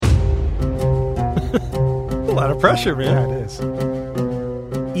A lot of pressure, man. Yeah, it is.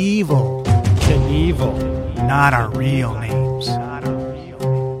 Evil. Knievel. Not our real names.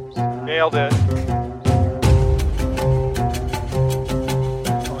 Nailed it.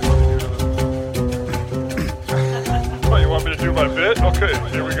 Oh, you want me to do my bit? Okay,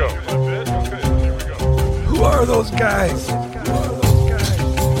 here we go. Who are those guys?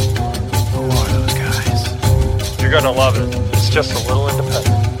 You're gonna love it. It's just a little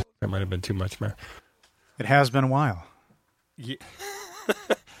independent. That might have been too much, man. It has been a while. Yeah.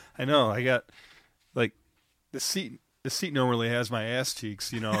 I know. I got like the seat normally has my ass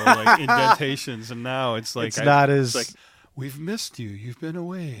cheeks, like indentations, and now it's like it's like we've missed you. You've been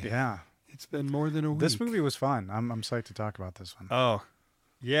away. Yeah. It's been more than a week. This movie was fun. I'm psyched to talk about this one. Oh,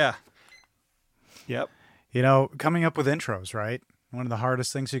 yeah. Yep. Coming up with intros, right? One of the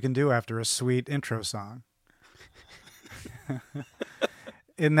hardest things you can do after a sweet intro song.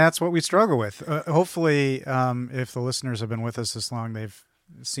 And that's what we struggle with. Hopefully, if the listeners have been with us this long, they've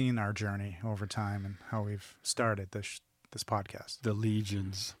seen our journey over time and how we've started this podcast. The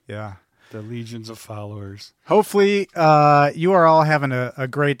legions. Yeah. The legions of followers. Hopefully, you are all having a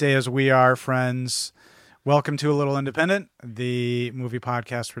great day as we are, friends. Welcome to A Little Independent, the movie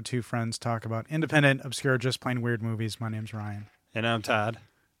podcast where two friends talk about independent, obscure, just plain weird movies. My name's Ryan. And I'm Todd.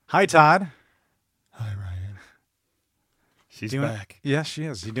 Hi, Todd. Hi, Ryan. She's back. Yes, she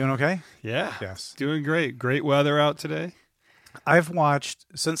is. You doing okay? Yeah. Yes. Doing great. Great weather out today. I've watched,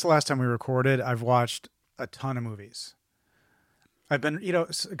 since the last time we recorded, I've watched a ton of movies. I've been,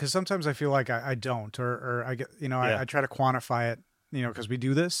 because sometimes I feel like I don't, or I get, I try to quantify it, because we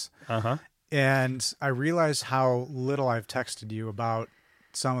do this. Uh-huh. And I realize how little I've texted you about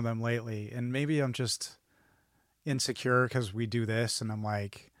some of them lately. And maybe I'm just insecure because we do this. And I'm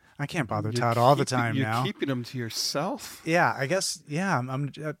like, I can't bother Todd all the time now. You're keeping them to yourself? Yeah, I guess, yeah. I'm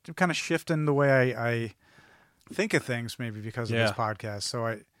kind of shifting the way I think of things maybe because of this podcast.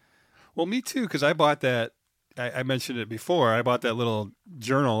 So Well, me too, because I bought that, I mentioned it before, I bought that little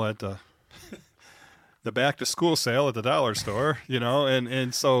journal at the back to school sale at the dollar store,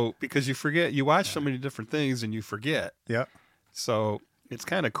 and so because you forget, you watch so many different things and you forget. Yep. So it's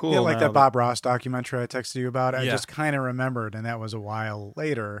kind of cool. Yeah, like that Bob Ross documentary I texted you about. I Yeah. just kind of remembered, and that was a while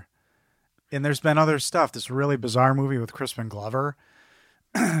later. And there's been other stuff. This really bizarre movie with Crispin Glover.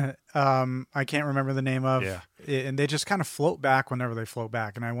 I can't remember the name of. Yeah. And they just kind of float back whenever they float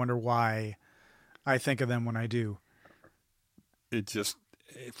back, and I wonder why I think of them when I do. It just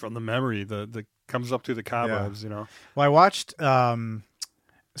from the memory, the comes up through the cobwebs, Well, I watched. So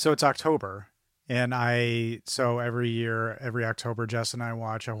it's October. And so every year, every October, Jess and I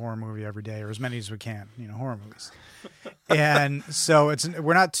watch a horror movie every day, or as many as we can, horror movies. And so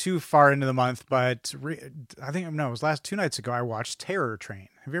we're not too far into the month, but I think, no, it was 2 nights ago, I watched Terror Train.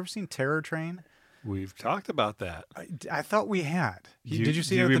 Have you ever seen Terror Train? We've talked about that. I thought we had. Did you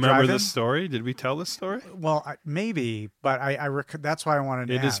see it Do at you the remember drive-in? the story? Did we tell this story? Well, maybe, but that's why I wanted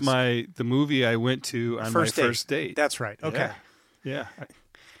to ask. It is the movie I went to on my first date. That's right. Okay. Yeah.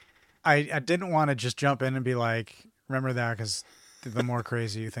 I didn't want to just jump in and be like, remember that, because the more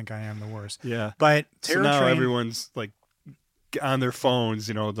crazy you think I am, the worse. Yeah. But Terror Train, everyone's like on their phones,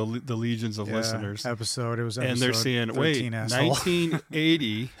 the legions of listeners. It was episode and they're seeing, 13, wait, asshole.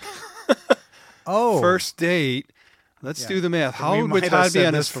 1980. Oh. First date. Let's do the math. How old would Todd be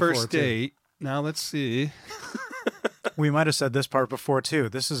on his first date? Now let's see. We might have said this part before, too.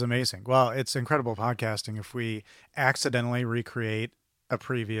 This is amazing. Well, it's incredible podcasting if we accidentally recreate a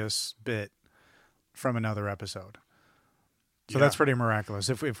previous bit from another episode. So that's pretty miraculous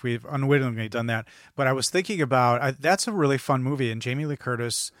if we've unwittingly done that. But I was thinking about, that's a really fun movie, and Jamie Lee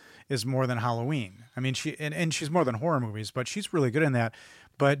Curtis is more than Halloween. I mean, and she's more than horror movies, but she's really good in that.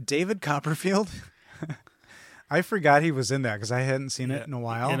 But David Copperfield, I forgot he was in that because I hadn't seen it in a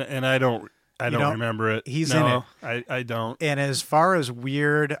while. And I don't remember it. He's in it. I don't. And as far as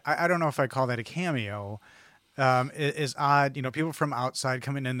weird, I don't know if I call that a cameo. Is odd, people from outside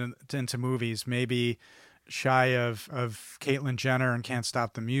coming into movies, maybe shy of Caitlyn Jenner and Can't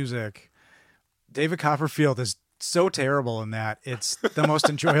Stop the Music. David Copperfield is so terrible in that. It's the most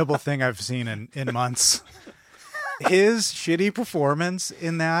enjoyable thing I've seen in months. His shitty performance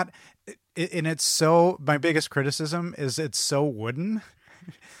in that, and it's so, my biggest criticism is it's so wooden.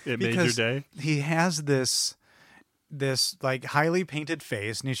 It made your day? He has this like highly painted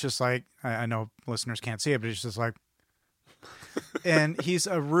face, and he's just like, I know listeners can't see it, but he's just like, and he's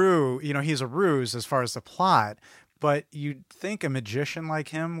a ruse as far as the plot, but you'd think a magician like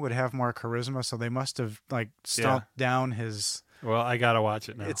him would have more charisma, so they must have stomped down his. Well, I gotta watch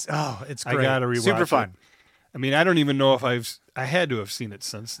it now. It's great. I gotta rewatch Super fun. I mean, I don't even know if I had to have seen it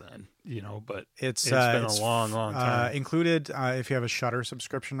since then, but it's been a long time. Included, if you have a Shudder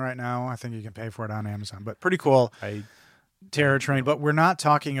subscription right now, I think you can pay for it on Amazon. But pretty cool. Terror Train. But we're not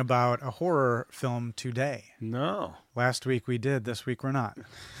talking about a horror film today. No. Last week we did. This week we're not.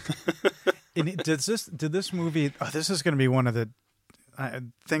 Did this movie? Oh, this is going to be one of the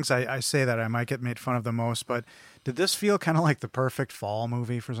things I say that I might get made fun of the most. But did this feel kind of like the perfect fall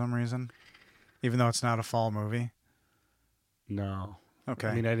movie for some reason? Even though it's not a fall movie? No. Okay.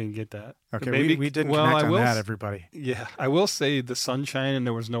 I mean, I didn't get that. Okay, we didn't connect on that, everybody. Yeah. I will say the sunshine and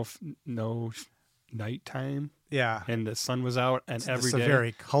there was no nighttime. Yeah. And the sun was out and every day. It's a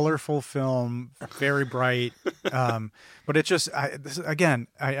very colorful film, very bright. But it just, I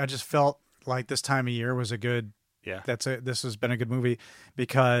just felt like this time of year was a good, this has been a good movie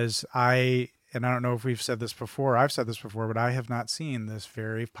because and I don't know if we've said this before. I've said this before, but I have not seen this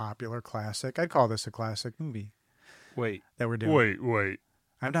very popular classic. I'd call this a classic movie. That we're doing. Wait.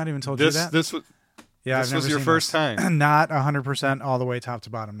 I've not even told you that. This was your first time. Not 100% all the way top to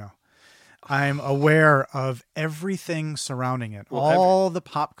bottom, no. I'm aware of everything surrounding it, all the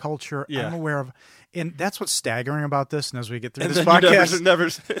pop culture. Yeah. I'm aware of, and that's what's staggering about this. And as we get through this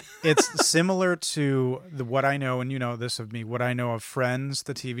podcast, it's similar to what I know, and you know this of me, what I know of Friends,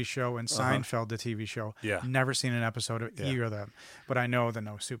 the TV show, and Seinfeld, the TV show. Yeah. Never seen an episode of either of them, but I know the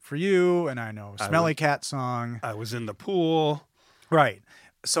No Soup for You, and I know Smelly Cat Song. I was in the pool. Right.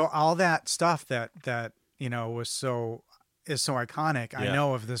 So all that stuff that is so iconic. Yeah. I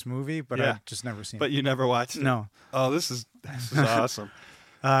know of this movie, but I've just never seen it. But you never watched it? No. Oh, this is awesome.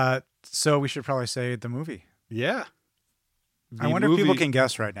 So we should probably say the movie. Yeah. I wonder if people can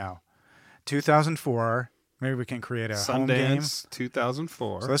guess right now. 2004. Maybe we can create a home game. Sundance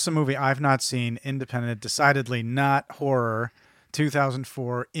 2004. So this is a movie I've not seen. Independent, decidedly not horror.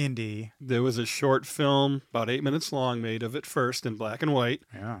 2004 indie. There was a short film, about 8 minutes long, made of it first in black and white.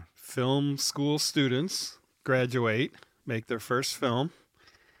 Yeah. Film school students graduate, make their first film.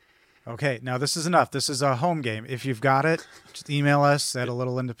 Okay, now this is enough. This is a home game. If you've got it, just email us at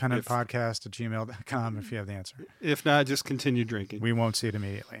alittleindependentpodcast@gmail.com if you have the answer. If not, just continue drinking. We won't see it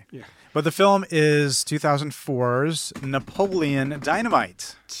immediately. Yeah. But the film is 2004's Napoleon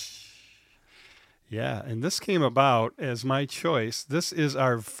Dynamite. Yeah, and this came about as my choice. This is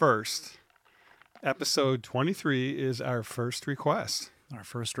our first. Episode 23 is our first request. Our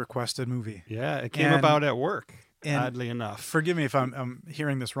first requested movie. Yeah, it came about at work, oddly enough. Forgive me if I'm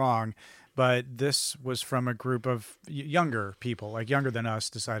hearing this wrong, but this was from a group of younger people, like younger than us,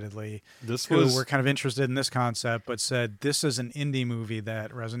 decidedly, who were kind of interested in this concept, but said, this is an indie movie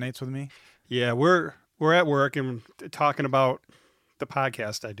that resonates with me. Yeah, we're at work and talking about the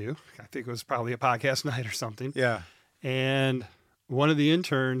podcast I do. I think it was probably a podcast night or something. Yeah. And one of the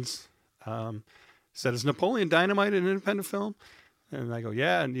interns said, is Napoleon Dynamite an independent film? And I go,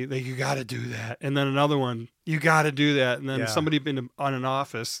 yeah. And you got to do that. And then another one, you got to do that. And then somebody been on an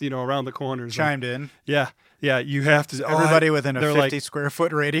office, around the corners. Chimed in. Yeah. Yeah. You have to. Everybody within a 50 square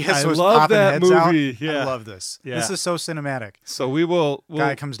foot radius was love popping that heads movie. out. Yeah. I love this. Yeah. This is so cinematic. So we'll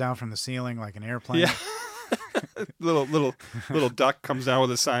guy comes down from the ceiling like an airplane. Yeah. little duck comes down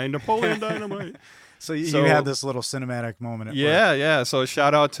with a sign, Napoleon Dynamite. So you had this little cinematic moment at work. Yeah. So a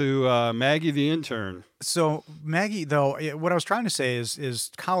shout out to Maggie the Intern. So Maggie, though, what I was trying to say is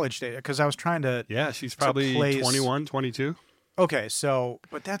college data, because I was trying to... Yeah, she's probably 21, 22. Okay,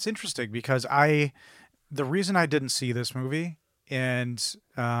 but that's interesting because the reason I didn't see this movie, and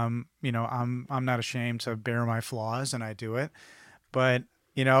I'm not ashamed to bear my flaws, and I do it, but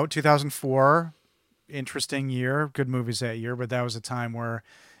 2004, interesting year, good movies that year, but that was a time where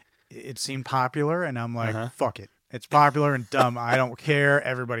it seemed popular, and I'm like, fuck it. It's popular and dumb. I don't care.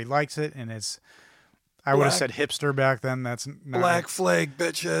 Everybody likes it, and it's... I would have said hipster back then. That's not... Black flag,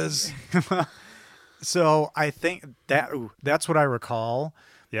 bitches. So I think that's what I recall.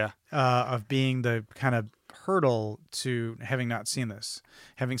 Yeah. Of being the kind of hurdle to having not seen this.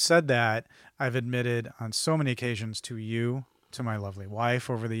 Having said that, I've admitted on so many occasions to you, to my lovely wife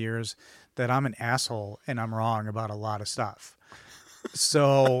over the years, that I'm an asshole and I'm wrong about a lot of stuff.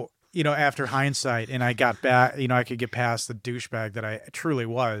 So... after hindsight, and I got back, I could get past the douchebag that I truly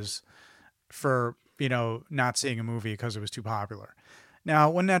was for, not seeing a movie because it was too popular. Now,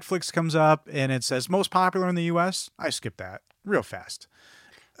 when Netflix comes up and it says most popular in the U.S., I skip that real fast.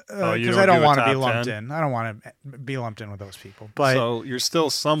 Because I don't want to be lumped in. I don't want to be lumped in with those people. But so you're still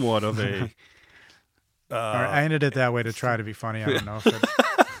somewhat of a... I ended it that way to try to be funny. I don't know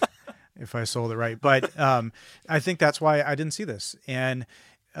if I sold it right. But I think that's why I didn't see this. And...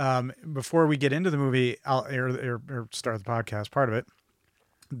 before we get into the movie, I'll start the podcast part of it.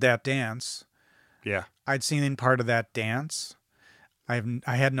 That dance Yeah. I'd seen part of that dance. I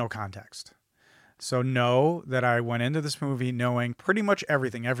had no context. So know that I went into this movie knowing pretty much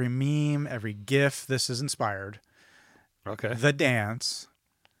everything, every meme, every GIF. This is inspired. Okay. The dance,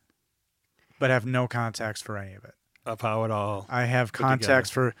 but have no context for any of it. Of how it all. I have put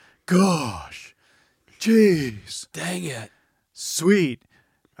context for, gosh, jeez, Dang it. sweet.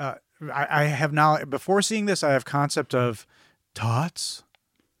 I have now, before seeing this, I have concept of tots.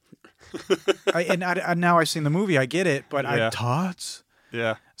 Now I've seen the movie, I get it, but Yeah. tots.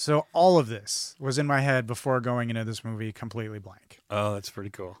 Yeah. So all of this was in my head before going into this movie completely blank. Oh, that's pretty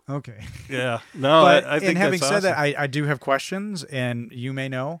cool. Okay. Yeah. No, But I think and having that's said awesome. that, I do have questions, and you may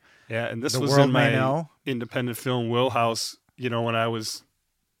know. Yeah, and this the was world in may my know. independent film wheelhouse, when I was,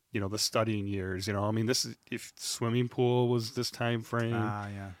 the studying years, I mean, this is, if swimming pool was this time frame,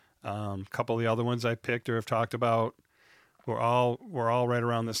 Yeah. a couple of the other ones I picked or have talked about were all right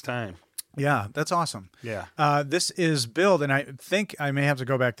around this time. Yeah, that's awesome. Yeah. This is billed, and I think I may have to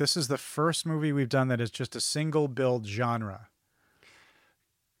go back. This is the first movie we've done that is just a single build genre.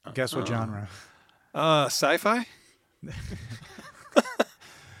 Guess what genre? Sci-fi?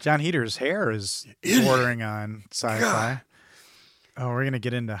 John Heater's hair is bordering on sci-fi. Oh, we're going to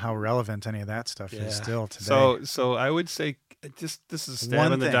get into how relevant any of that stuff is still today. So I would say this is a stab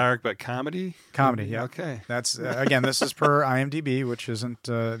One in the thing. dark, but comedy? Comedy, yeah. Okay. That's, again, this is per IMDb, which isn't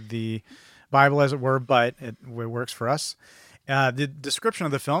the Bible, as it were, but it works for us. The description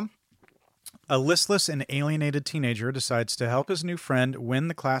of the film: a listless and alienated teenager decides to help his new friend win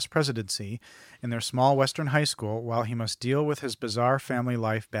the class presidency in their small Western high school while he must deal with his bizarre family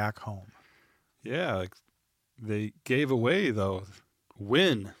life back home. Yeah. They gave away, though,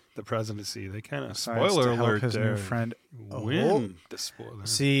 win the presidency. They kind of, Decides spoiler to help alert his there. new friend Win the spoiler.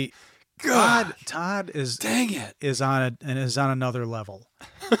 See, God. Todd is Dang it. is on another level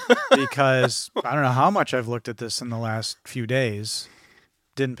because I don't know how much I've looked at this in the last few days.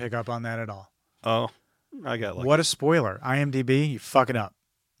 Didn't pick up on that at all. Oh, I got lucky. What a spoiler! IMDb, you fucking up.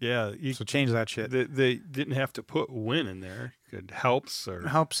 Yeah, So change that shit. they didn't have to put win in there. It helps or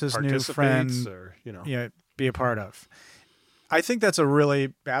Helps his new participates friend, or be a part of. I think that's a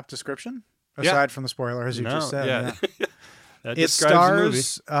really apt description. Aside from the spoiler, as you just said. Yeah. That It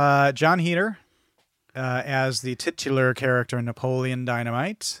describes stars John Heater as the titular character Napoleon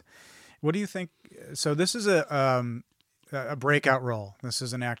Dynamite. What do you think? So this is a breakout role. This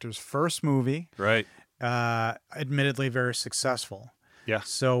is an actor's first movie. the movie. Right. Admittedly very successful. Yeah.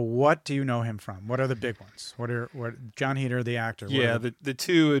 So what do you know him from? What are the big ones? What John Heater, the actor? what Yeah, are- the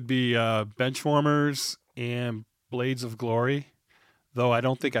two would be Benchwarmers and Blades of Glory. Though I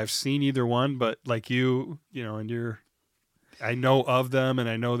don't think I've seen either one, but like I know of them, and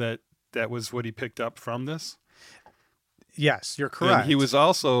I know that was what he picked up from this. Yes, you're correct. And he was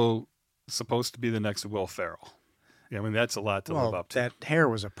also supposed to be the next Will Ferrell. Yeah, I mean that's a lot to live up to. That hair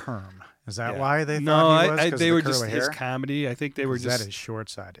was a perm. Is that Yeah. why they No, thought he was? 'Cause they of were the just curly his hair? comedy. I think they were 'Cause just that is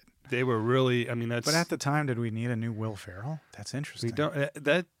short-sighted. they were really. I mean that's. But at the time, did we need a new Will Ferrell? That's interesting. we don't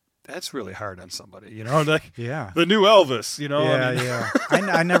that's really hard on somebody. Like Yeah. the new Elvis. Yeah.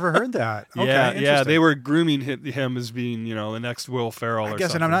 I never heard that. Okay, Yeah, interesting. they were grooming him as being, the next Will Ferrell. I or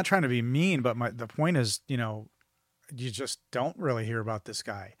guess, something. and I'm not trying to be mean, but the point is, you just don't really hear about this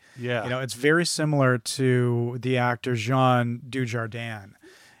guy. Yeah, It's very similar to the actor Jean Dujardin.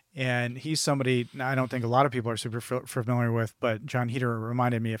 And he's somebody I don't think a lot of people are super familiar with, but John Heater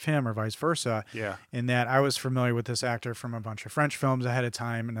reminded me of him or vice versa. Yeah. In that I was familiar with this actor from a bunch of French films ahead of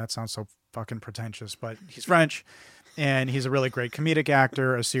time, and that sounds so fucking pretentious, but he's French, and he's a really great comedic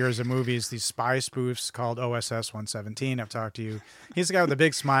actor, a series of movies, these spy spoofs called OSS 117. I've talked to you. He's the guy with the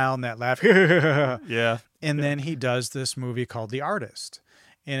big smile and that laugh. Yeah. And then he does this movie called The Artist.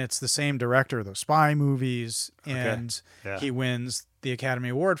 And it's the same director of those spy movies. And Yeah. he wins the Academy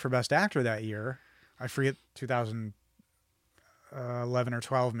Award for Best Actor that year. I forget, 2011 or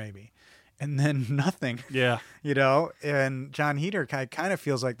 12 maybe. And then nothing, Yeah. and John Heater kind of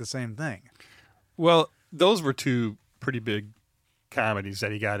feels like the same thing. Well, those were two pretty big comedies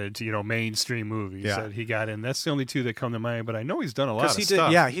that he got into, mainstream movies that he got in. That's the only two that come to mind, but I know he's done a lot of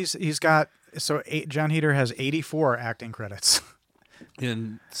stuff. Yeah, he's got, John Heater has 84 acting credits.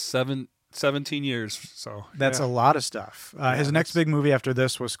 In 17 years. So That's a lot of stuff. His next big movie after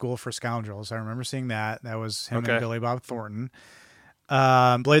this was School for Scoundrels. I remember seeing that. That was him and Billy Bob Thornton.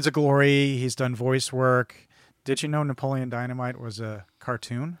 Blades of Glory. He's done voice work. Did you know Napoleon Dynamite was a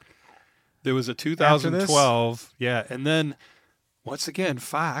cartoon? There was a 2012. Yeah. And then once again,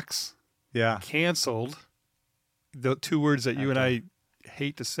 Fox canceled the two words that you and I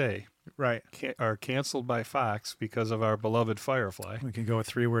hate to say. Right. Are canceled by Fox because of our beloved Firefly. We can go with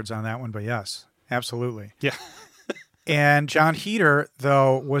 3 words on that one, but yes, Absolutely. Yeah. And John Heder,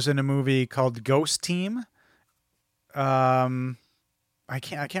 though, was in a movie called Ghost Team. I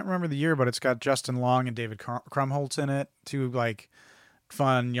can't remember the year, but it's got Justin Long and David Krumholtz in it. Two like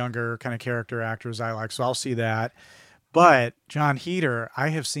fun, younger kind of character actors I like. So I'll see that. But John Heder, I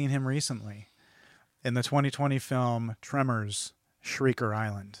have seen him recently in the 2020 film Tremors, Shrieker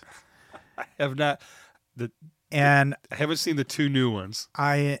Island. I have not. And I haven't seen the two new ones.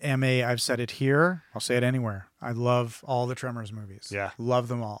 I've said it here. I'll say it anywhere. I love all the Tremors movies. Yeah. Love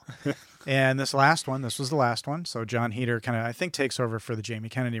them all. And this was the last one. So John Heder kind of, I think, takes over for the Jamie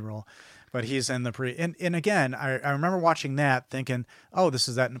Kennedy role. But he's in the and again, I remember watching that thinking, oh, this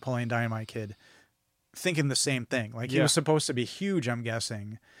is that Napoleon Dynamite kid. Thinking the same thing. Like, he was supposed to be huge, I'm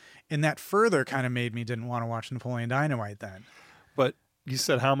guessing. And that further kind of made me didn't want to watch Napoleon Dynamite then. But you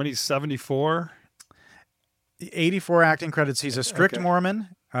said how many? 74? 84 acting credits. He's a strict Okay. Mormon.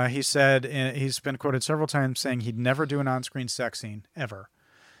 He said, he's been quoted several times saying he'd never do an on-screen sex scene, ever.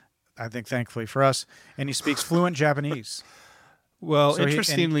 I think, thankfully for us. And he speaks fluent Japanese. Well, So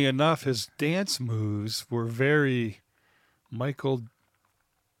interestingly enough, his dance moves were very Michael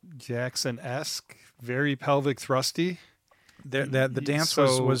Jackson-esque, very pelvic thrusty. The dance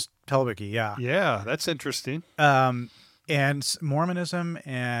So- was pelvic-y, yeah. Yeah, that's interesting. And Mormonism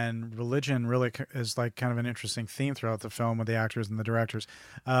and religion really is like kind of an interesting theme throughout the film with the actors and the directors.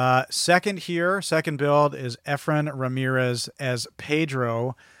 Second build is Efren Ramirez as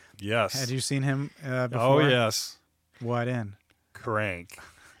Pedro. Yes. Had you seen him Oh, before? yes. What in? Crank.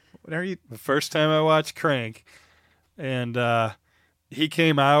 What are you? The first time I watched Crank, and he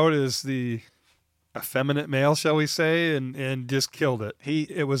came out as the effeminate male, shall we say, and just killed it.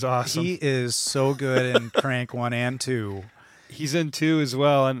 It was awesome. He is so good in Crank 1 and 2. He's in 2 as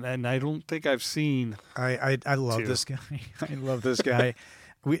well, and I don't think I've seen. I love 2. this guy. I love this guy.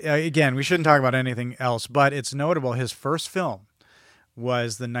 We shouldn't talk about anything else, but it's notable. His first film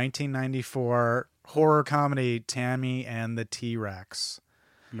was the 1994 horror comedy Tammy and the T-Rex.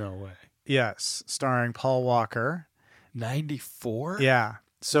 No way. Yes, starring Paul Walker. 94? Yeah.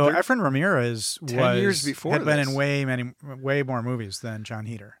 So Efren Ramirez 10 years before had been this. in way more movies than John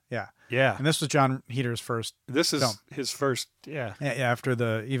Heder. Yeah. Yeah. And this was John Heder's first This is film. his first, after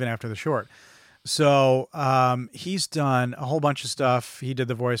the short. So he's done a whole bunch of stuff. He did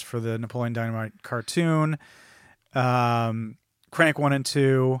the voice for the Napoleon Dynamite cartoon, Crank 1 and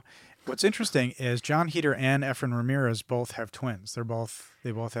 2. What's interesting is John Heder and Efren Ramirez both have twins. They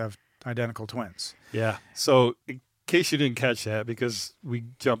both have identical twins. Yeah. So in case you didn't catch that, because we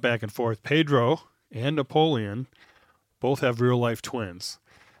jump back and forth, Pedro and Napoleon both have real life twins.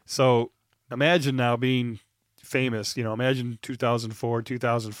 So imagine now being famous, imagine 2004,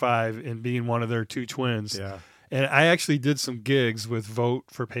 2005 and being one of their two twins. Yeah. And I actually did some gigs with Vote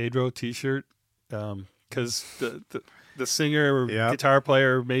for Pedro t-shirt because the singer or guitar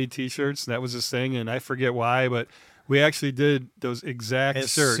player made t-shirts, and that was his thing, and I forget why, but we actually did those exact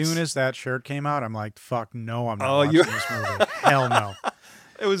As shirts. soon as that shirt came out, I'm like, fuck no, I'm not Oh, watching this movie. Hell no.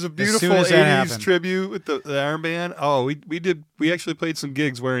 It was a soon beautiful as that 80s happened. tribute with the armband. Oh, we actually played some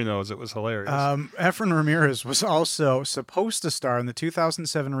gigs wearing those. It was hilarious. Efren Ramirez was also supposed to star in the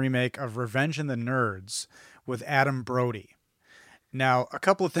 2007 remake of Revenge of the Nerds with Adam Brody. Now, a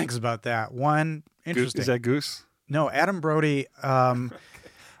couple of things about that. One, interesting. Is that Goose? No, Adam Brody.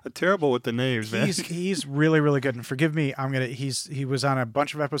 Terrible with the names, man. He's really, really good. And forgive me, he was on a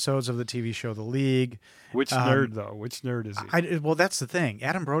bunch of episodes of the TV show The League. Which nerd though? Which nerd is he? Well, that's the thing.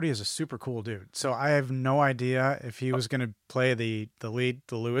 Adam Brody is a super cool dude. So I have no idea if he was going to play the lead,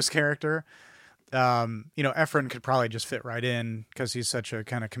 the Lewis character. Efren could probably just fit right in because he's such a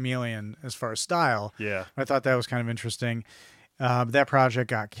kind of chameleon as far as style. Yeah. I thought that was kind of interesting. That project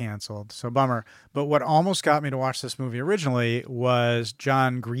got canceled, so bummer. But what almost got me to watch this movie originally was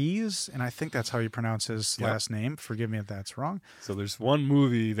John Grease, and I think that's how you pronounce his last name. Forgive me if that's wrong. So there's one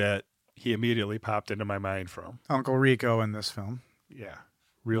movie that he immediately popped into my mind from. Uncle Rico in this film. Yeah.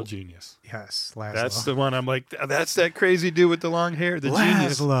 Real genius. Yes, Laszlo. That's the one I'm like, that's that crazy dude with the long hair, the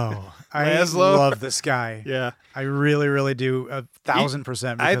genius. Laszlo. I Laszlo? love this guy. Yeah. I really, really do.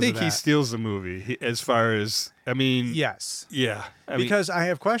 1,000%. I think of that. he steals the movie as far as, Yes. Yeah. Because I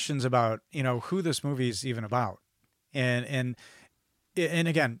have questions about, who this movie is even about. And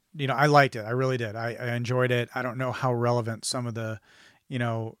again, I liked it. I really did. I enjoyed it. I don't know how relevant some of the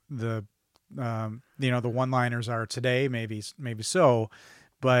one-liners are today. Maybe so,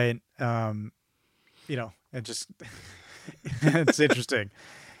 but it just it's interesting.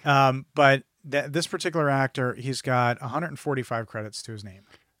 But this particular actor, he's got 145 credits to his name.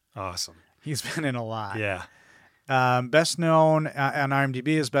 Awesome. He's been in a lot. Yeah. Best known on IMDb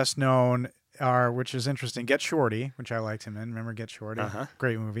is best known are, which is interesting, Get Shorty, which I liked him in. Remember Get Shorty? Uh-huh.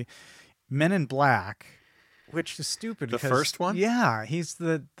 Great movie. Men in Black, which is stupid. The because, first one? Yeah, he's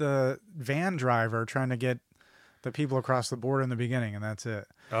the van driver trying to get the people across the border in the beginning, and that's it.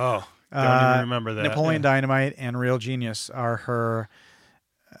 Oh, don't even remember that. Napoleon Dynamite and Real Genius are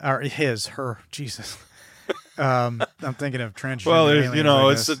his. Jesus. I'm thinking of transgender. Well,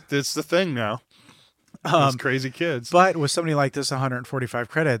 aliens, it's the thing now. Those crazy kids. But with somebody like this, 145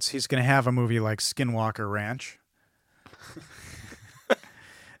 credits, he's going to have a movie like Skinwalker Ranch.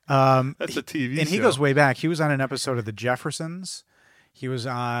 That's a TV show. And he goes way back. He was on an episode of The Jeffersons. He was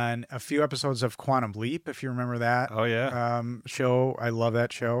on a few episodes of Quantum Leap, if you remember that. Oh, yeah. Show. I love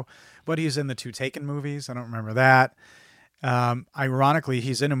that show. But he's in the 2 Taken movies. I don't remember that. Ironically,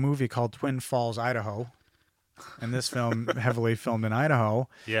 he's in a movie called Twin Falls, Idaho. And this film heavily filmed in Idaho.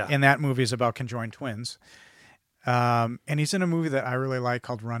 Yeah. And that movie is about conjoined twins. And he's in a movie that I really like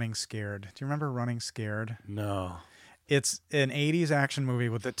called Running Scared. Do you remember Running Scared? No. It's an 80s action movie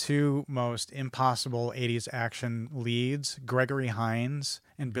with the 2 most impossible 80s action leads, Gregory Hines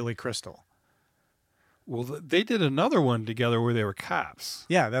and Billy Crystal. Well, they did another one together where they were cops.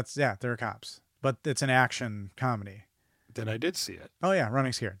 Yeah, they're cops. But it's an action comedy. Then I did see it. Oh, yeah,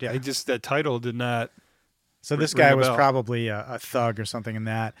 Running Scared. Yeah. That title did not. So this ring guy a was bell. probably a thug or something in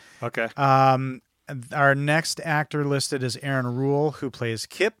that. Okay. Our next actor listed is Aaron Rule, who plays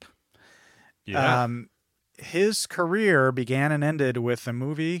Kip. Yeah. His career began and ended with the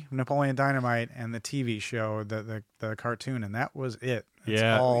movie Napoleon Dynamite and the TV show, the cartoon, and that was it.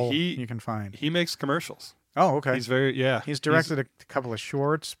 That's all you can find. He makes commercials. Oh, okay. He's He's directed a couple of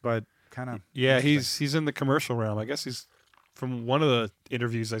shorts, but kind of. Yeah, he's in the commercial realm. I guess he's from one of the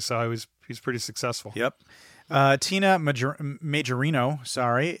interviews I saw. He's pretty successful. Yep. Tina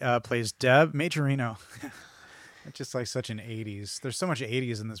Majorino, plays Deb Majorino. It's just like such an 80s. There's so much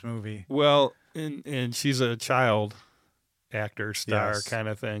 80s in this movie. Well, and she's a child actor, star Yes. kind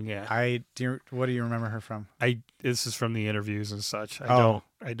of thing. Yeah. What do you remember her from? This is from the interviews and such. I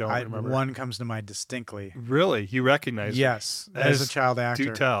don't remember. One comes to mind distinctly. Really? You recognize her? Yes, as a child actor.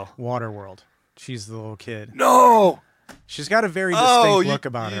 Do tell. Waterworld. She's the little kid. No. She's got a very distinct look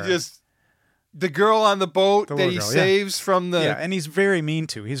about you her. The girl on the boat The that little he girl, saves from the. Yeah, and he's very mean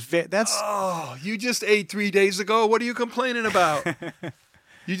to. That's. Oh, you just ate 3 days ago. What are you complaining about?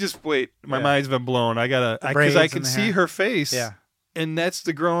 You just wait. My mind's been blown. Because I can see her face. Yeah. And that's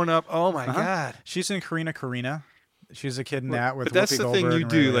the growing up. Oh my God. She's in Karina. She's a kid in that with. But that's Whoopi the thing Goldberg you and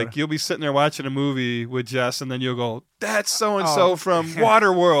do. Ray Like Liotta. you'll be sitting there watching a movie with Jess, and then you'll go, "That's so and so Oh. from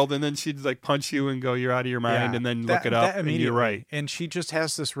Waterworld," and then she'd like punch you and go, "You're out of your mind," and then look it up, and you're right. And she just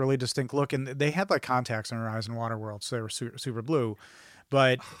has this really distinct look, and they had like contacts in her eyes in Waterworld, so they were super blue.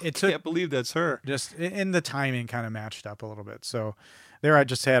 But it took. Can't believe that's her. Just in the timing kind of matched up a little bit. So there, I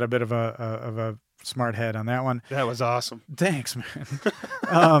just had a bit of a smart head on that one. That was awesome. Thanks,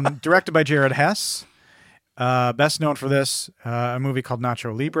 man. Directed by Jared Hess. Best known for this, a movie called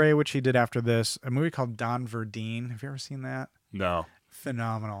Nacho Libre, which he did after this. A movie called Don Verdeen. Have you ever seen that? No.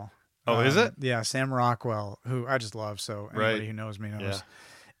 Phenomenal. Oh, is it? Yeah, Sam Rockwell, who I just love. So anybody Right. who knows me knows.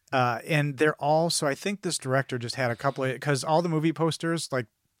 Yeah. And they're all. So I think this director just had a couple of, because all the movie posters, like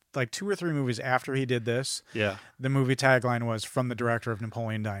 2 or 3 movies after he did this, Yeah. the movie tagline was from the director of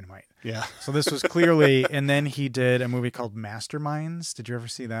Napoleon Dynamite. Yeah. So this was clearly, and then he did a movie called Masterminds. Did you ever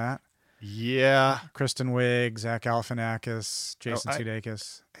see that? Yeah. Kristen Wiig, Zach Galifianakis, Jason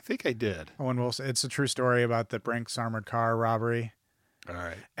Sudeikis, I think I did. Owen Wilson. It's a true story about the Brink's armored car robbery. All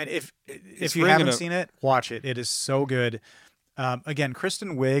right. And if It's you ringing haven't a- seen it, watch it. It is so good. Again,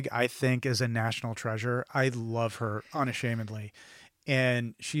 Kristen Wiig, I think, is a national treasure. I love her unashamedly,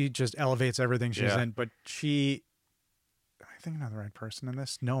 and she just elevates everything she's in. But I think I'm the right person in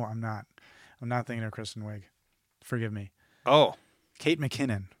this. No, I'm not. I'm not thinking of Kristen Wiig. Forgive me. Oh. Kate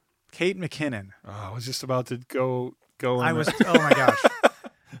McKinnon. Oh, I was just about to go. Oh my gosh.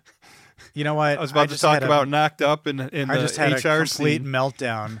 You know what? I was about to talk about Knocked Up in the I just had HR a complete scene.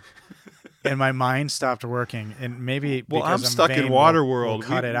 meltdown, and my mind stopped working. And maybe Well, because I'm stuck in vain, we'll Waterworld.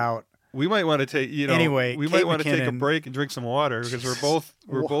 cut it out. We might want to take, Anyway, we Kate might want to take a McKinnon- break and drink some water because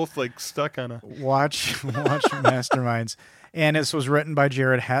we're both like stuck on a. Watch Masterminds. And this was written by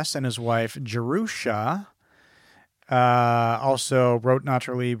Jared Hess and his wife Jerusha. Also wrote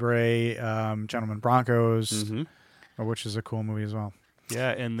Nacho Libre, Gentlemen Broncos, which is a cool movie as well.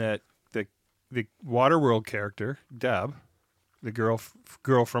 Yeah, and the Waterworld character Deb, the girl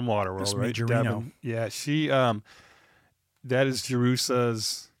from Waterworld, Miss right? Majorino. Deb, yeah, she that is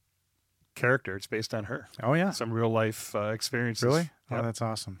Jerusha's character. It's based on her. Oh yeah, Some real life experiences. really? Oh, Yep. that's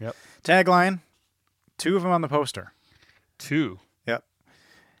awesome. Yep. Tagline: 2 of them on the poster. 2. Yep.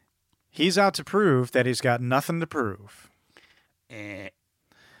 He's out to prove that he's got nothing to prove.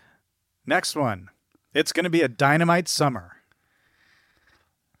 Next one. It's going to be a dynamite summer.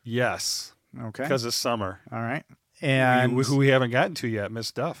 Yes. Okay. Because of summer. All right. And who we haven't gotten to yet,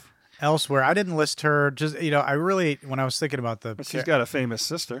 Miss Duff. Elsewhere, I didn't list her. Just I really, when I was thinking about But she's got a famous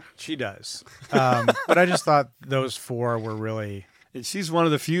sister. she does. But I just thought those four were really. And she's one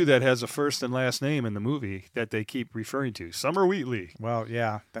of the few that has a first and last name in the movie that they keep referring to. Summer Wheatley. Well,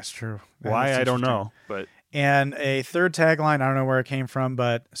 yeah, that's true. Why, That's I don't interesting. know. But And a third tagline, I don't know where it came from,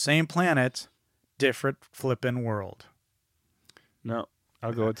 but same planet, different flippin' world. no,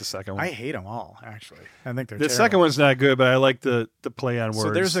 I'll go with the second one. I hate them all, actually. I think they're The terrible. second one's not good, but I like the play on words.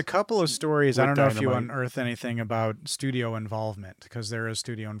 So there's a couple of stories. I With don't know if you Dynamite. unearth anything about studio involvement, because there is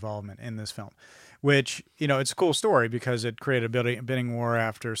studio involvement in this film, which, it's a cool story because it created a bidding war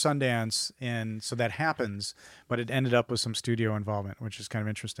after Sundance. And so that happens, but it ended up with some studio involvement, which is kind of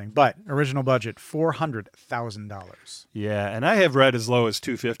interesting. But original budget, $400,000. Yeah, and I have read as low as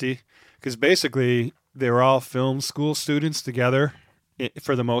 $250 because basically they were all film school students together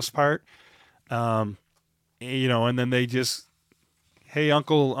for the most part. And then they just, hey,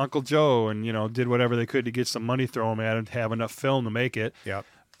 Uncle Joe, and, did whatever they could to get some money thrown at him to have enough film to make it. Yep.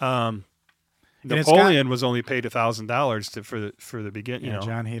 Napoleon was only paid $1,000 for the beginning.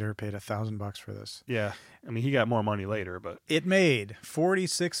 John Heder paid $1,000 for this. Yeah, I mean he got more money later, but It made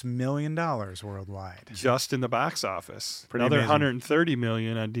 $46 million worldwide. just in the box office, Pretty another amazing. $130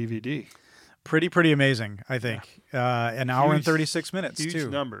 million on DVD. Pretty amazing, I think. An hour and Huge- 36 minutes, Huge too.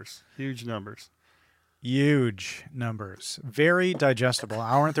 numbers. Huge numbers. Huge numbers. Very digestible.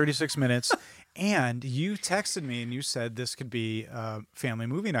 Hour and 36 minutes. And you texted me and you said this could be a family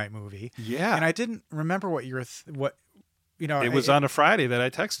movie night movie. Yeah. And I didn't remember what you were, It was on a Friday that I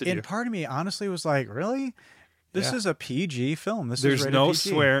texted you. And part of me honestly was like, really? This Yeah. is a PG film. This There's is rated no PG.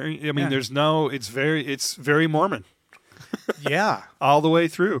 swearing. I mean, Yeah. there's no. It's very Mormon Yeah. all the way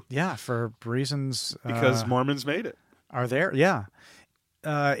through Yeah. For reasons. because Mormons made it. Are there? Yeah.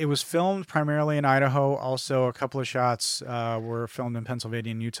 It was filmed primarily in Idaho. Also, a couple of shots were filmed in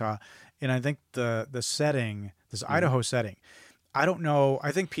Pennsylvania and Utah. And I think the setting, this Idaho setting, I don't know.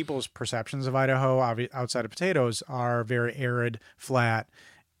 I think people's perceptions of Idaho, outside of potatoes, are very arid, flat.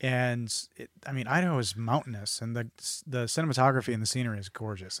 And Idaho is mountainous, and the cinematography and the scenery is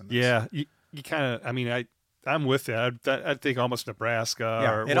gorgeous. In this. Yeah, you kind of. I mean, I'm with that. I think almost Nebraska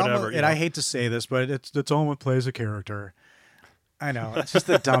or it whatever. almost, and I hate to say this, but it's almost plays a character. I know it's just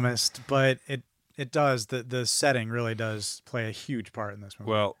the dumbest, but it does. The setting really does play a huge part in this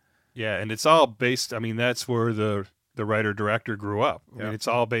movie. Well, yeah, and it's all based. I mean, that's where the writer director grew up. I mean, it's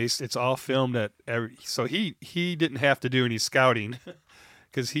all based. It's all filmed at every. So he didn't have to do any scouting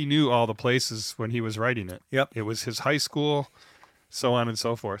because he knew all the places when he was writing it. Yep. It was his high school, so on and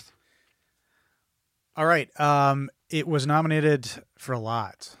so forth. All right. It was nominated for a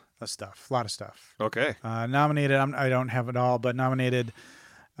lot of stuff. Okay. Nominated. I don't have it all, but nominated.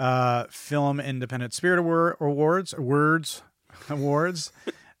 Film Independent Spirit Awards.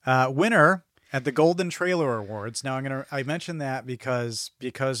 Winner at the Golden Trailer Awards. Now I mentioned that because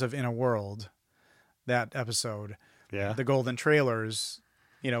of In a World, that episode. Yeah. The Golden Trailers.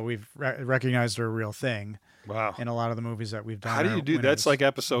 We've recognized are a real thing. Wow. In a lot of the movies that we've done. How do you do? That's like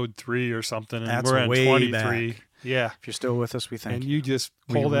episode 3 or something, and That's we're on way 23. back. Yeah. If you're still with us, we thank And you. you just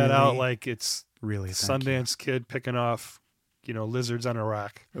We pull that out really, like it's Really, thank Sundance Kid picking off, lizards on a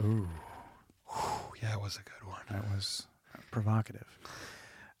rock. you. Ooh, Yeah, it was a good one. that was provocative.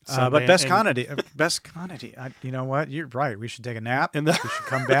 Sundance- But best and- comedy. Best comedy. You know what? You're right. We should take a nap. And We should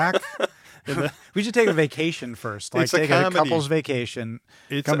come back. We should take a vacation first. Like It's a take a comedy. couple's vacation.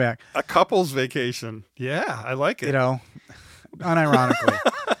 It's Come back. a couple's vacation. Yeah, I like it. Unironically.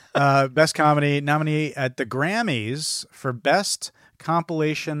 Best comedy nominee at the Grammys for best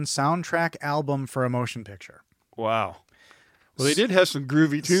compilation soundtrack album for a motion picture. Wow. Well, they did have some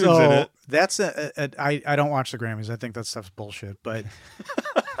groovy tunes So in it. that's I don't watch the Grammys. I think that stuff's bullshit. But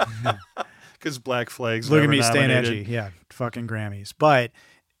Because Black Flag's look at never me staying nominated. edgy. Yeah, fucking Grammys. But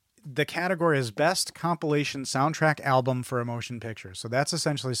the category is best compilation soundtrack album for a motion picture. So that's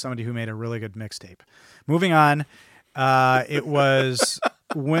essentially somebody who made a really good mixtape. Moving on, it was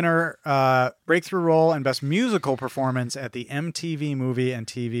winner breakthrough role and best musical performance at the MTV Movie and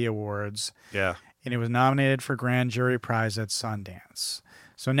TV Awards. Yeah. And it was nominated for Grand Jury Prize at Sundance.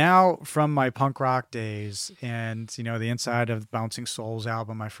 So now from my punk rock days and, the inside of Bouncing Souls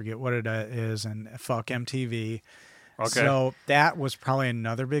album, I forget what it is, and fuck MTV, Okay. So that was probably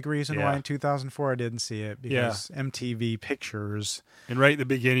another big reason Yeah. why in 2004 I didn't see it, because MTV Pictures. And right at the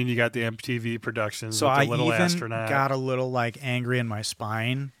beginning, you got the MTV productions So with the I little even astronaut. got a little like angry in my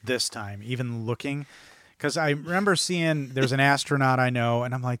spine this time, even looking, because I remember seeing there's an astronaut I know,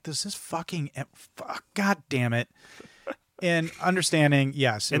 and I'm like, this is fucking, God damn it. And understanding,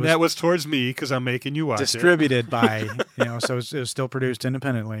 yes, And that was towards me because I'm making you watch distributed by, so it was still produced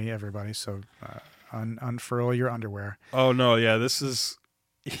independently, everybody. So unfurl your underwear. it. Oh, no. Yeah, this is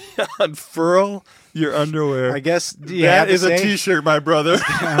unfurl your underwear. I guess That is a T-shirt, my brother.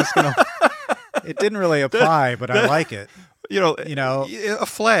 It didn't really apply, but I like it. A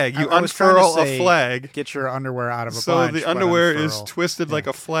flag. You I was trying to unfurl say, a flag. Get your underwear out of a So bunch. the but underwear is unfurl. twisted like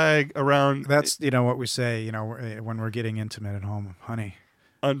a flag around. That's what we say. When we're getting intimate at home, honey.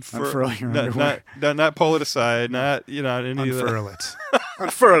 Unfurl your underwear. Not pull it aside. Not any Unfurl of that. it.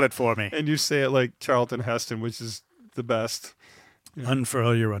 Unfurl it for me. And you say it like Charlton Heston, which is the best.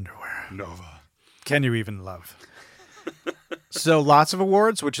 Unfurl your underwear. Nova. Can you even love? So lots of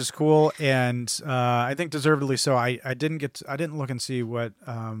awards, which is cool, and I think deservedly so. I didn't look and see what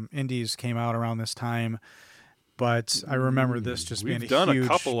indies came out around this time, but I remember this just being We've done a huge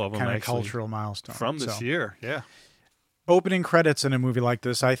couple of them, kind of actually, cultural milestone from this year. Yeah. Opening credits in a movie like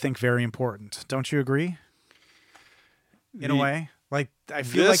this, I think, very important. Don't you agree? In a way, like I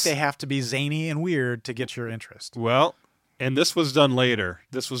feel like they have to be zany and weird to get your interest. Well, and this was done later.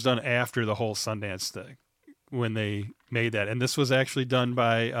 This was done after the whole Sundance thing, when they made that. And this was actually done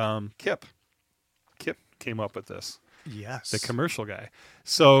by Kip. Kip came up with this. Yes. The commercial guy.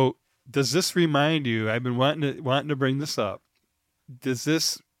 So does this remind you, I've been wanting to bring this up. Does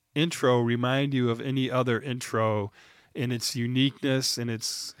this intro remind you of any other intro in its uniqueness, in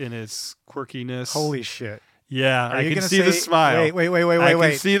its quirkiness? Holy shit. Yeah, Are I you can gonna see the say- smile. Wait. I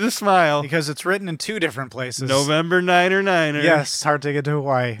can see the smile. Because it's written in two different places. November Niner. Yes, hard ticket to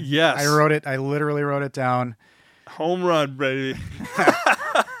Hawaii. Yes. I literally wrote it down. Home run, baby.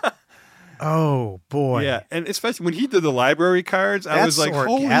 Oh, boy. Yeah, and especially when he did the library cards, I was like,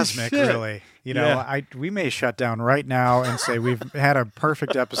 holy orgasmic, shit. really. Yeah. We may shut down right now and say we've had a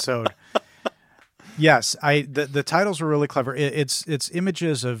perfect episode. Yes, the titles were really clever. It's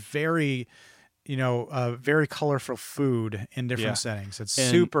images of very colorful food in different settings. It's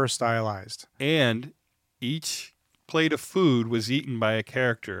super stylized. And each plate of food was eaten by a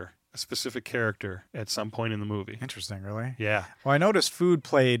specific character at some point in the movie. Interesting, really? Yeah. Well, I noticed food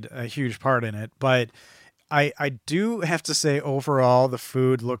played a huge part in it, but I do have to say overall the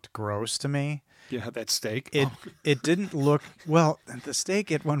food looked gross to me. Yeah, that steak. It didn't look well. The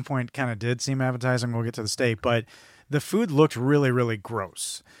steak at one point kind of did seem appetizing. We'll get to the steak, but the food looked really, really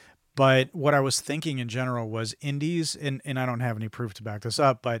gross. But what I was thinking in general was indies, and I don't have any proof to back this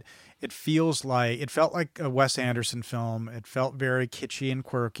up, but it felt like a Wes Anderson film. It felt very kitschy and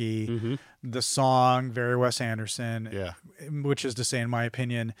quirky. Mm-hmm. The song, very Wes Anderson. Yeah. Which is to say, in my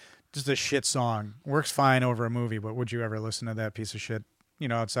opinion, just a shit song. Works fine over a movie, but would you ever listen to that piece of shit,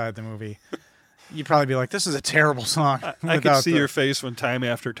 outside the movie? You'd probably be like, this is a terrible song. I could see your face when Time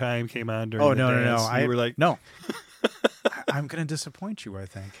After Time came on during the dance. No. You were like, no. I'm going to disappoint you, I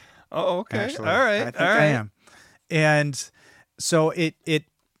think. oh, okay. Actually. All right. I think all right. I am. And so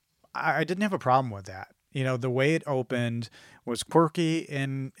I didn't have a problem with that. The way it opened was quirky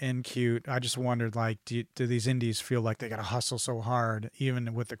and cute. I just wondered, like, do these indies feel like they got to hustle so hard,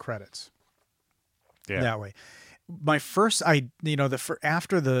 even with the credits? Yeah. That way. My first,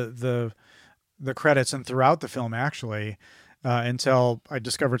 after the credits and throughout the film, actually, until I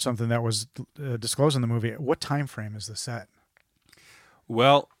discovered something that was disclosed in the movie. What time frame is this set?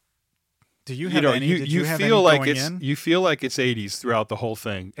 Well, do you have any? You feel like it's 80s throughout the whole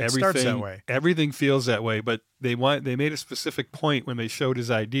thing. It starts that way. Everything feels that way, but they made a specific point when they showed his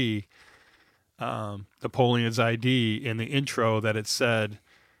ID, Napoleon's ID, in the intro that it said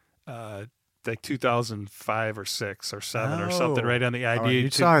like 2005 or 6 or 7 or something right on the ID. Oh, you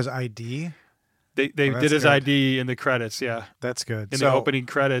saw his ID? They did his good. ID in the credits, yeah. That's good. In the opening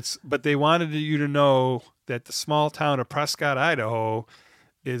credits, but they wanted you to know that the small town of Prescott, Idaho,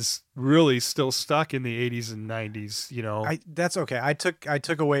 is really still stuck in the 80s and 90s. That's okay. I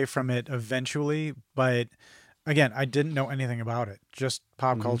took away from it eventually, but again, I didn't know anything about it. Just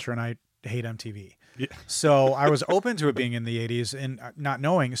pop culture, and I hate MTV. Yeah. So I was open to it being in the 80s and not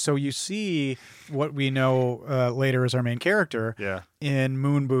knowing. So you see what we know later as our main character in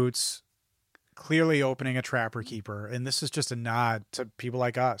Moon Boots, clearly opening a Trapper Keeper. And this is just a nod to people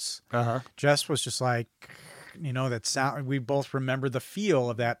like us. Uh-huh. Jess was just like, that sound. We both remember the feel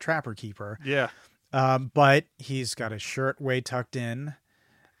of that Trapper Keeper. Yeah. But he's got his shirt way tucked in.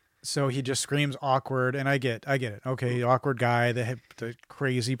 So he just screams awkward, and I get it. Okay, awkward guy, the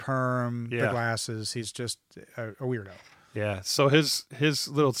crazy perm, the glasses. He's just a weirdo. Yeah. So his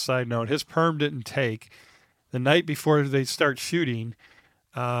little side note, his perm didn't take. The night before they start shooting,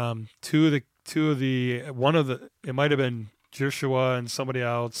 it might have been Joshua and somebody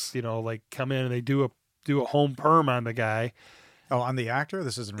else, like come in and they do a home perm on the guy. Oh, on the actor?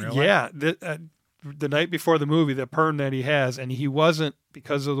 This isn't real life? Yeah. The night before the movie, the perm that he has, and he wasn't,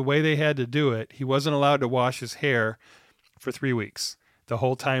 because of the way they had to do it, he wasn't allowed to wash his hair for 3 weeks, the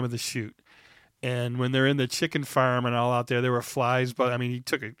whole time of the shoot. And when they're in the chicken farm and all out there, there were flies, but I mean,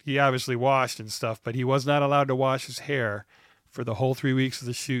 he obviously washed and stuff, but he was not allowed to wash his hair for the whole 3 weeks of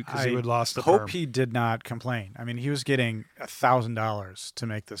the shoot because he would lost the perm. I hope he did not complain. I mean, he was getting $1,000 to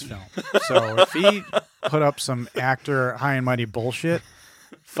make this film. So if he put up some actor high and mighty bullshit,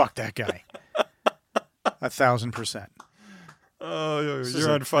 fuck that guy. 1,000%. Oh, you're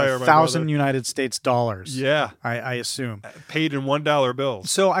on fire, my 1,000 brother. United States dollars. Yeah. I assume. Paid in $1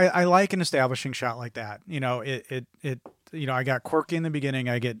 bills. So I like an establishing shot like that. I got quirky in the beginning.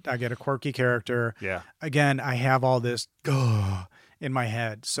 I get a quirky character. Yeah. Again, I have all this in my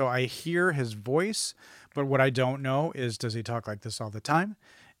head. So I hear his voice, but what I don't know is, does he talk like this all the time?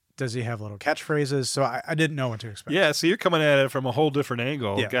 Does he have little catchphrases? So I didn't know what to expect. Yeah, so you're coming at it from a whole different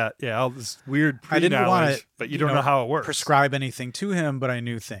angle. Yeah. Got all this weird I didn't want pre-knowledge, to, but you don't know how it works. Prescribe anything to him, but I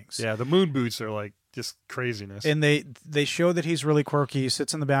knew things. Yeah, the moon boots are like just craziness. And they show that he's really quirky. He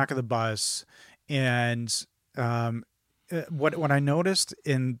sits in the back of the bus, and what I noticed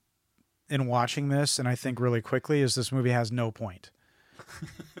in watching this, and I think really quickly, is this movie has no point.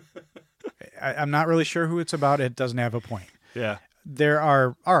 I'm not really sure who it's about. It doesn't have a point. Yeah. There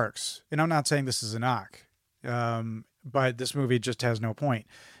are arcs, and I'm not saying this is an arc, but this movie just has no point.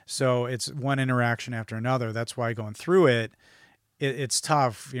 So it's one interaction after another. That's why going through it's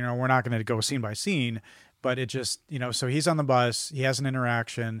tough. We're not going to go scene by scene, but it just, so he's on the bus, he has an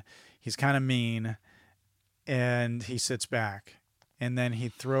interaction, he's kind of mean, and he sits back. And then he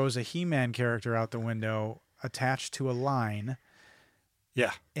throws a He-Man character out the window attached to a line.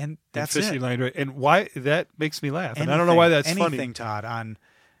 Yeah. And that's fishing it. line, and why that makes me laugh. And I don't know why that's funny. Anything, Todd, on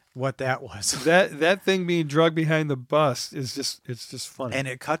what that was. That thing being drugged behind the bus it's just funny. And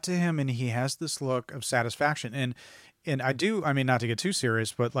it cut to him, and he has this look of satisfaction. And I mean, not to get too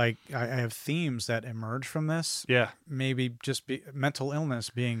serious, but like I have themes that emerge from this. Yeah. Maybe just mental illness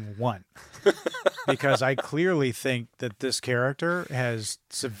being one. Because I clearly think that this character has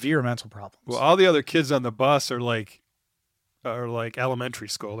severe mental problems. Well, all the other kids on the bus are like elementary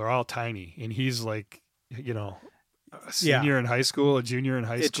school. They're all tiny, and he's like, a senior in high school, a junior in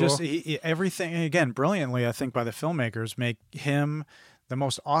high school. Everything, again, brilliantly, I think, by the filmmakers, make him the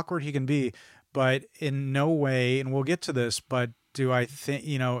most awkward he can be, but in no way, and we'll get to this, but do I think,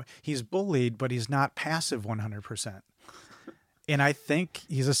 he's bullied, but he's not passive 100%. And I think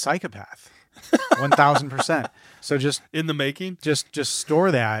he's a psychopath 1,000%. So just in the making, just store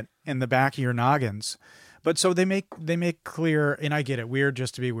that in the back of your noggins. But so they make clear, and I get it, weird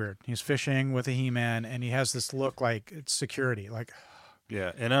just to be weird. He's fishing with a He-Man, and he has this look like it's security. Like,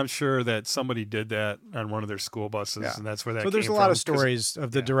 yeah, and I'm sure that somebody did that on one of their school buses, and that's where that came from. So there's a lot of stories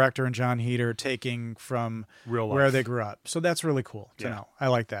of the director and John Heder taking from real life, where they grew up. So that's really cool to know. I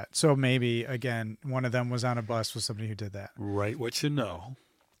like that. So maybe, again, one of them was on a bus with somebody who did that. Right, what you know.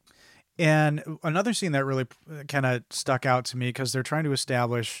 And another scene that really kind of stuck out to me, because they're trying to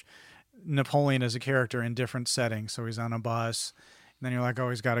establish Napoleon as a character in different settings. So he's on a bus, and then you're like, oh,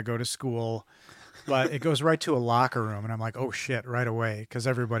 he's got to go to school. But it goes right to a locker room, and I'm like, oh shit, right away, because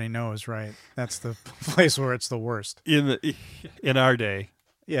everybody knows, right? That's the place where it's the worst. In our day.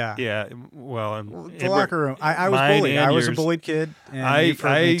 Yeah. Yeah. Well, the locker room. I was bullied. I was a bullied kid. And I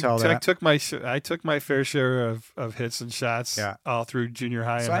took my fair share of hits and shots all through junior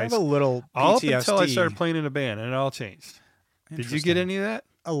high and high school. I have a little PTSD. All up until I started playing in a band, and it all changed. Did you get any of that?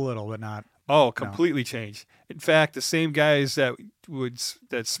 A little, but not. Oh, completely changed. In fact, the same guys that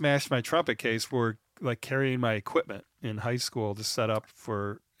smashed my trumpet case were like carrying my equipment in high school to set up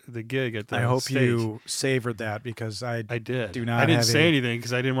for the gig at the I hope stage. You savored that, because I did. Do not. I didn't say anything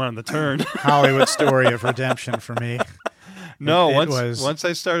because I didn't want them to turn. Hollywood story of redemption for me. No, once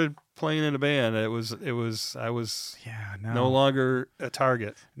I started playing in a band, I was no longer a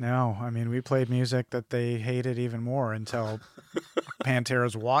target. No, I mean, we played music that they hated even more until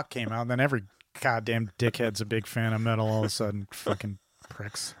Pantera's Walk came out, and then every goddamn dickhead's a big fan of metal all of a sudden. Fucking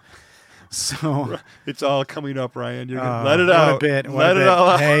pricks. So it's all coming up, Ryan. You're gonna let it out. Let it all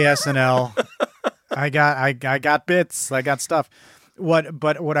out. Hey, SNL. I got bits. I got stuff.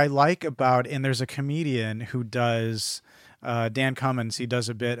 What I like about, and there's a comedian who does Dan Cummins, he does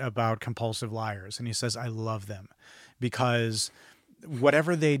a bit about compulsive liars, and he says, I love them because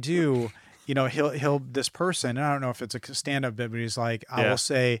whatever they do, he'll this person, and I don't know if it's a stand-up bit, but he's like, I will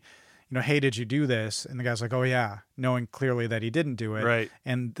say, hey, did you do this? And the guy's like, oh yeah, knowing clearly that he didn't do it. Right.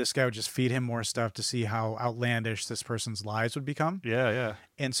 And this guy would just feed him more stuff to see how outlandish this person's lies would become. Yeah.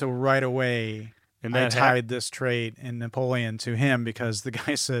 And so right away, And I that tied this trait in Napoleon to him because the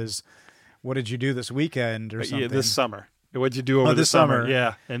guy says, what did you do this weekend or something? Yeah, this summer. What'd you do over this the summer? summer.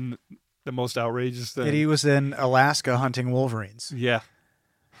 Yeah. And the most outrageous thing. And he was in Alaska hunting wolverines. Yeah.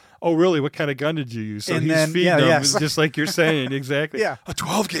 Oh, really? What kind of gun did you use? So And he's then- feeding yeah, them, yes. just like you're saying. Exactly. Yeah. A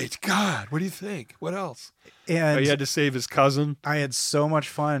 12 gauge. God, what do you think? What else? And He had to save his cousin. I had so much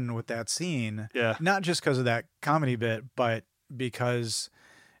fun with that scene. Yeah. Not just because of that comedy bit, but because,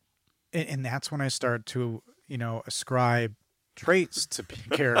 and that's when I start to, ascribe traits to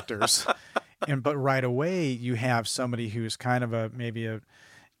characters. But right away you have somebody who's kind of maybe an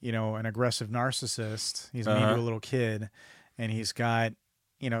aggressive narcissist. He's mean to a little kid, and he's got,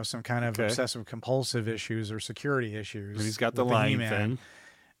 some kind of obsessive compulsive issues or security issues. And he's got the with line He-Man.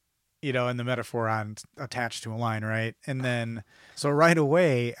 thing. And the metaphor on attached to a line, right? And then, so right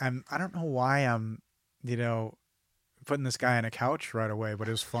away, I don't know why I'm, putting this guy on a couch right away, but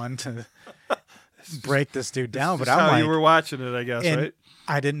it was fun to break this dude down. But Just I'm how like, you were watching it, I guess, and right?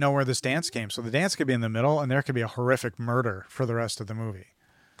 I didn't know where this dance came. So the dance could be in the middle, and there could be a horrific murder for the rest of the movie.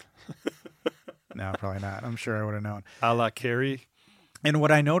 No, probably not. I'm sure I would have known. A la Carrie. And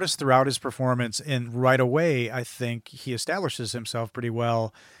what I noticed throughout his performance, and right away, I think he establishes himself pretty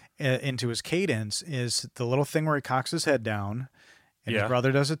well into his cadence, is the little thing where he cocks his head down, and his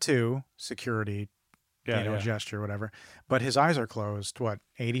brother does it too, security, gesture, whatever. But his eyes are closed,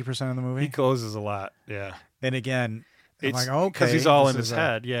 80% of the movie? He closes a lot, yeah. And again, I'm like, okay. Because he's all this in his is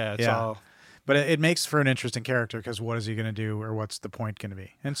head, it's all... But it makes for an interesting character, because what is he going to do, or what's the point going to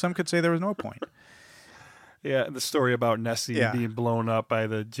be? And some could say there was no point. Yeah, the story about Nessie being blown up by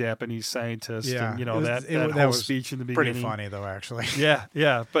the Japanese scientist, and that whole was speech in the beginning. Pretty funny though, actually.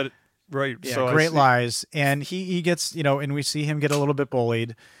 Yeah, but right. Yeah, so great lies, and he gets and we see him get a little bit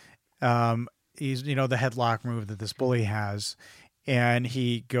bullied. He's the headlock move that this bully has, and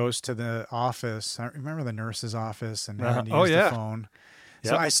he goes to the office. I remember the nurse's office and having to use the phone.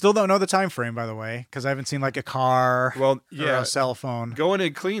 So I still don't know the time frame, by the way, because I haven't seen like a car or a cell phone. Going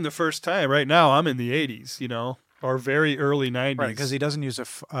in clean the first time. Right now, I'm in the 80s, or very early 90s. Right, because he doesn't use a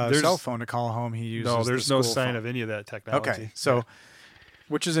cell phone to call home. He uses there's the no school sign phone. of any of that technology. Okay, so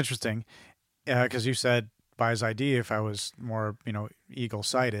which is interesting, because you said by his ID, if I was more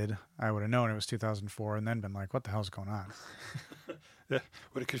eagle-sighted, I would have known it was 2004, and then been like, what the hell's going on? Would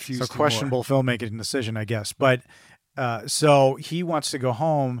have confused. So questionable filmmaking decision, I guess, but. So he wants to go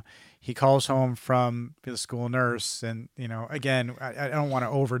home. He calls home from the school nurse, and again, I don't want to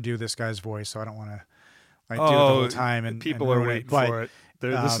overdo this guy's voice, so I don't want to do it the whole time. And people and are waiting for it.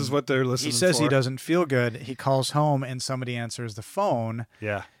 This is what they're listening. He says for. he doesn't feel good. He calls home, and somebody answers the phone.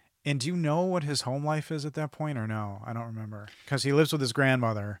 Yeah. And do you know what his home life is at that point, or no? I don't remember, because he lives with his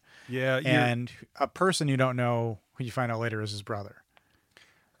grandmother. Yeah. And a person you don't know, who you find out later is his brother.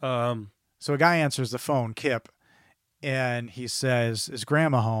 So a guy answers the phone, Kip. And he says, is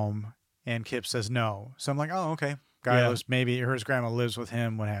grandma home? And Kip says no. So I'm like, oh, okay. Guy lives, maybe, or his grandma lives with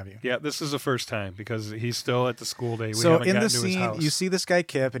him, what have you. Yeah, this is the first time, because he's still at the school day. So in the scene, you see this guy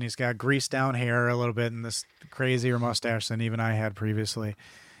Kip, and he's got greased down hair a little bit and this crazier mustache than even I had previously.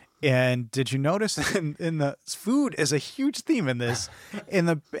 And did you notice in the food is a huge theme in this? In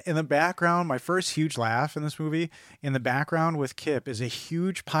the background, my first huge laugh in this movie, in the background with Kip is a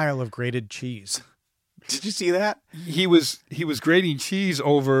huge pile of grated cheese. Did you see that? He was grating cheese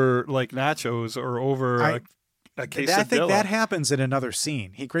over like nachos or over a quesadilla. I think that happens in another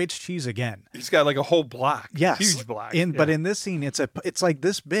scene. He grates cheese again. He's got like a whole block. Yes. Huge block. But in this scene, it's like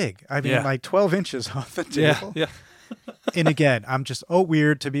this big. I mean, like 12 inches off the table. Yeah. And again, I'm just,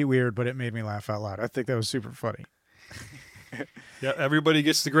 weird to be weird, but it made me laugh out loud. I think that was super funny. Yeah, everybody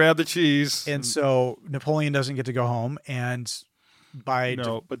gets to grab the cheese. And so Napoleon doesn't get to go home, and but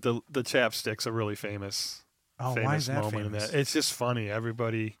the chapstick's a really famous why is that moment famous? in that. It's just funny.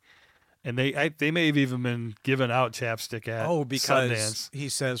 Everybody, and they may have even been giving out chapstick at because Sundance. He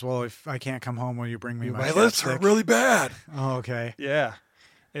says, well, if I can't come home, will you bring me my My lips hurt chapstick? really bad. Oh, okay. Yeah.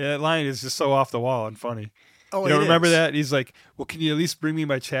 That line is just so off the wall and funny. Oh, you remember that? And he's like, well, can you at least bring me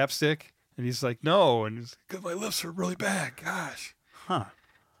my chapstick? And he's like, no. And he's like, my lips hurt really bad. Gosh. Huh.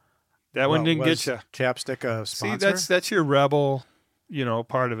 That one didn't get you. Chapstick a sponsor? See, that's your rebel,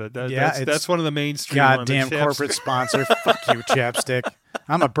 part of it. That's one of the mainstream ones. Goddamn corporate sponsor. Fuck you, chapstick.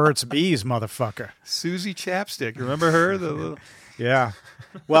 I'm a Burt's Bees motherfucker. Susie Chapstick. Remember her? The little... Yeah.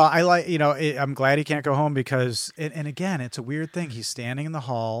 Well, I like, I'm glad he can't go home because, and again, it's a weird thing. He's standing in the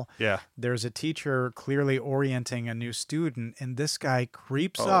hall. Yeah. There's a teacher clearly orienting a new student, and this guy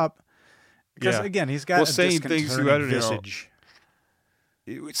creeps up because, again, he's got a saying things you disconcerting visage.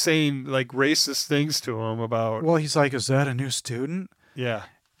 Saying like racist things to him about. Well, he's like, is that a new student? Yeah.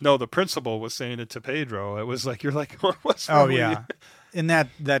 No, the principal was saying it to Pedro. It was like, you're like, what's wrong with you? And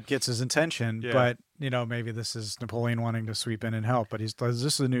that gets his attention, Yeah. but maybe this is Napoleon wanting to sweep in and help, but this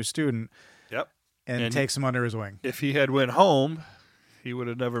is a new student. Yep. And takes him under his wing. If he had went home, he would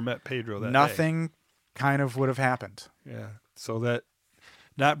have never met Pedro that day. Nothing kind of would have happened. Yeah. So that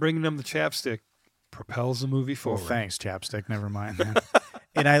not bringing him the chapstick propels the movie forward. Well, thanks, chapstick. Never mind that.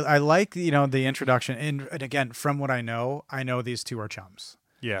 And I like, the introduction. And again, from what I know these two are chums.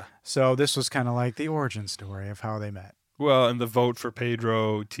 Yeah. So this was kind of like the origin story of how they met. Well, and the vote for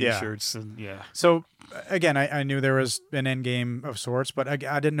Pedro T-shirts and So again, I knew there was an end game of sorts, but I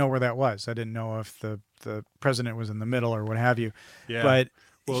didn't know where that was. I didn't know if the president was in the middle or what have you. Yeah. But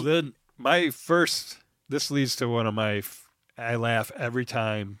then this leads to one of my I laugh every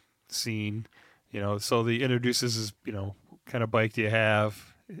time scene. So the introduces is kind of bike do you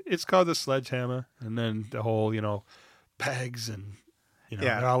have? It's called the sledgehammer, and then the whole pegs and.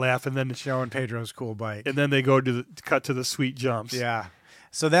 They're all laughing, then showing Pedro's cool bike, and then they go to cut to the sweet jumps. Yeah,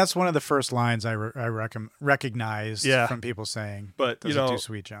 so that's one of the first lines I recognized from people saying. But those are two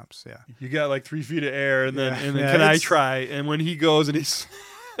sweet jumps. Yeah, you got like 3 feet of air, and then can I try? And when he goes and he's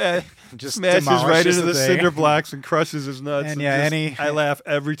just smashes right into the cinder blocks and crushes his nuts. And I laugh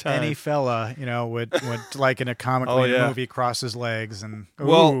every time. Any fella, would like in a comic movie cross his legs and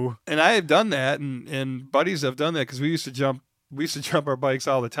and I have done that, and buddies have done that because we used to jump our bikes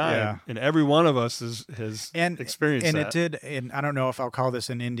all the time, and every one of us has experienced that. And it did, and I don't know if I'll call this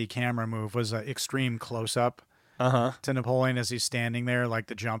an indie camera move, was an extreme close-up to Napoleon as he's standing there, like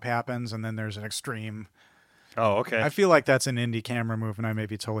the jump happens, and then there's an extreme... Oh, okay. I feel like that's an indie camera move, and I may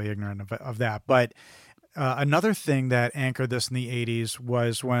be totally ignorant of that. But another thing that anchored this in the 80s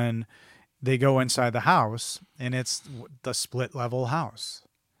was when they go inside the house, and it's the split-level house.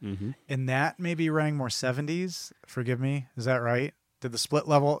 Mm-hmm. And that maybe rang more 70s. Forgive me. Is that right? Did the split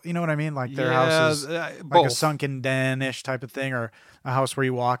level, you know what I mean? Like their house is like a sunken den-ish type of thing, or a house where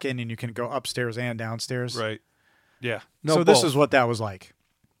you walk in and you can go upstairs and downstairs. Right. Yeah. So this is what that was like.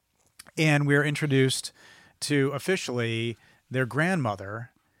 And we're introduced to officially their grandmother,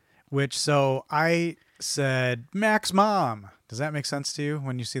 so I said, Mac's mom. Does that make sense to you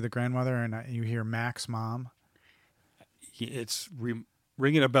when you see the grandmother and you hear Mac's mom? It's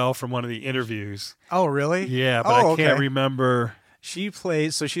ringing a bell from one of the interviews. Oh, really? Yeah, but I can't remember. She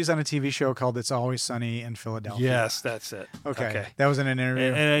plays, so she's on a TV show called It's Always Sunny in Philadelphia. Yes, that's it. Okay. That was in an interview.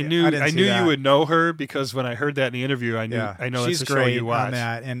 And I knew you would know her because when I heard that in the interview, I know she's that's the great show you watch. On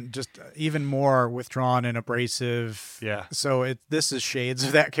that, and just even more withdrawn and abrasive. Yeah. So this is shades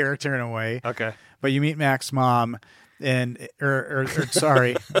of that character in a way. Okay. But you meet Mac's mom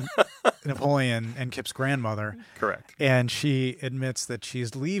sorry, Napoleon and Kip's grandmother. Correct. And she admits that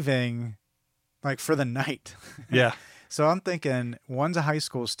she's leaving like for the night. Yeah. So I'm thinking one's a high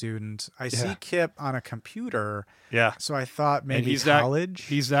school student. I see Kip on a computer. Yeah. So I thought maybe he's college.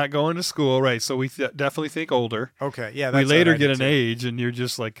 He's not going to school, right? So we definitely think older. Okay. Yeah. We later get an age, and you're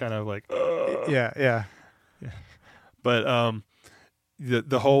just like kind of like, Yeah. But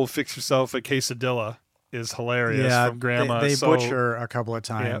the whole fix yourself a quesadilla is hilarious from Grandma. They butcher a couple of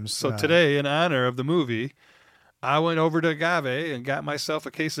times. Yeah. So today, in honor of the movie, I went over to Agave and got myself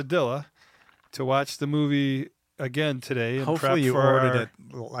a quesadilla to watch the movie again today. And hopefully you ordered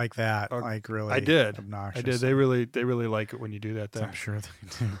it like that, like really. I did. Obnoxious. I did. They really like it when you do that. There, I'm sure they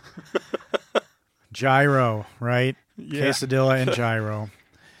do. Gyro, right? Yeah. Quesadilla and gyro.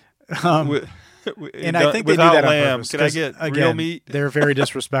 And I think they do that on purpose. Can I get real meat? They're very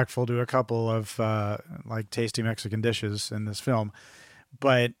disrespectful to a couple of like tasty Mexican dishes in this film.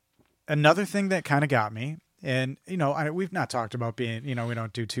 But another thing that kind of got me, and we've not talked about being, we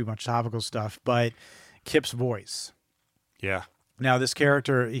don't do too much topical stuff, but Kip's voice. Yeah. Now this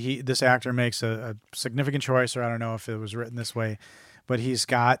actor makes a significant choice, or I don't know if it was written this way, but he's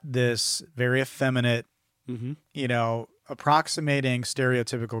got this very effeminate, approximating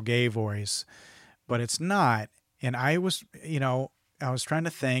stereotypical gay voice, but it's not. And I was trying to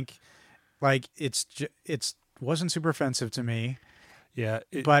think, like it wasn't super offensive to me. Yeah.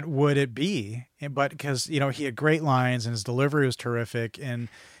 But would it be? But because, he had great lines and his delivery was terrific, and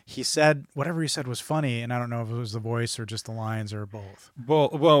he said whatever he said was funny, and I don't know if it was the voice or just the lines or both.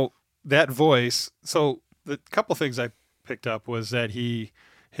 Well, that voice. So the couple things I picked up was that him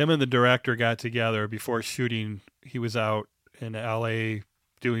and the director got together before shooting. He was out in L.A.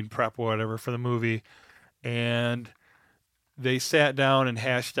 doing prep or whatever for the movie, and they sat down and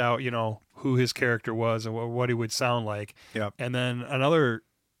hashed out, who his character was and what he would sound like. Yep. And then another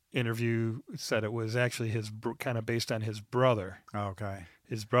interview said it was actually kind of based on his brother. Oh, okay.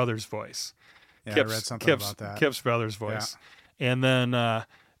 His brother's voice. Yeah, I read something about that. Kip's brother's voice. Yeah. And then,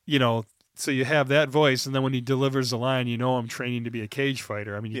 so you have that voice, and then when he delivers the line, I'm training to be a cage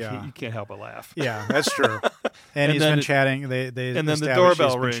fighter. I mean, you can't help but laugh. Yeah, that's true. And he's been chatting. They and then the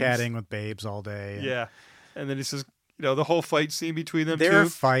doorbell rings. Chatting with babes all day. Yeah. And then he says, the whole fight scene between them Their two.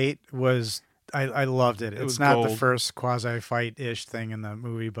 fight was, I loved it. It's not gold. the first quasi-fight-ish thing in the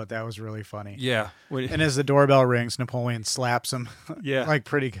movie, but that was really funny. Yeah. And as the doorbell rings, Napoleon slaps him. Yeah. Like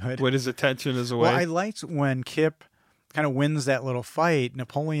pretty good. When his attention is away. Well, I liked when Kip kind of wins that little fight,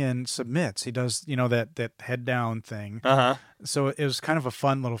 Napoleon submits. He does, that head down thing. Uh-huh. So it was kind of a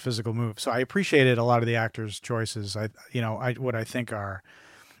fun little physical move. So I appreciated a lot of the actors' choices. What I think are.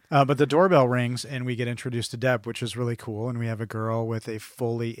 But the doorbell rings and we get introduced to Deb, which is really cool. And we have a girl with a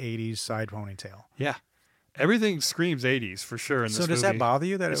fully 80s side ponytail. Yeah. Everything screams 80s for sure in this movie. So does that bother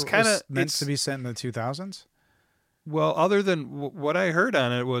you that it's it was meant to be set in the 2000s? Well, other than what I heard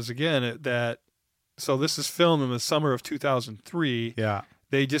on it was, again, so this is filmed in the summer of 2003. Yeah.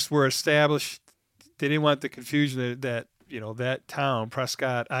 They just were established. They didn't want the confusion that that town,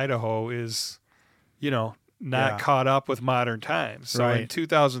 Prescott, Idaho, is, not caught up with modern times. So in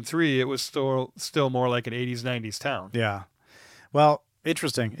 2003, it was still more like an 80s, 90s town. Yeah. Well,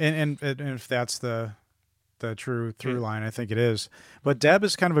 interesting. And if that's the true through line, I think it is. But Deb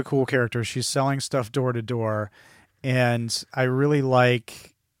is kind of a cool character. She's selling stuff door to door. And I really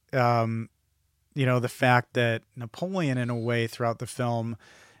like, the fact that Napoleon, in a way, throughout the film,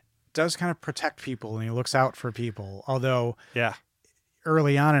 does kind of protect people and he looks out for people. Although,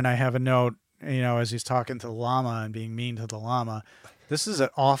 early on, and I have a note, as he's talking to the llama and being mean to the llama, this is an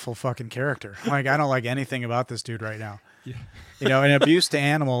awful fucking character. Like, I don't like anything about this dude right now. Yeah. And abuse to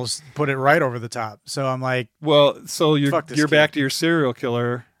animals put it right over the top. So I'm like, well, so you're back to your serial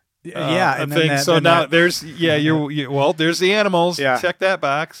killer. And thing. So now there's there's the animals. Yeah. Check that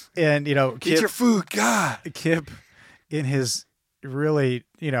box. And Kip, get your food. God, Kip, in his really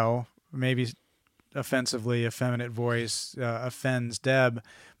maybe offensively effeminate voice, offends Deb,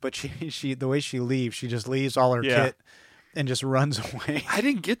 but she the way she leaves, she just leaves all her kit and just runs away. I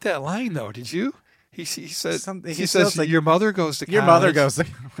didn't get that line though. Did you? He says like, your mother goes to college. Your mother goes to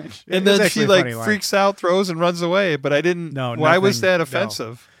college. And then she freaks out, throws and runs away. But I didn't. No. Why was that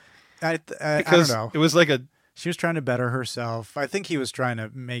offensive? No. I don't know. It was like she was trying to better herself. I think he was trying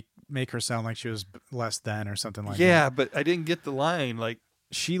to make her sound like she was less than or something like that. Yeah, but I didn't get the line. Like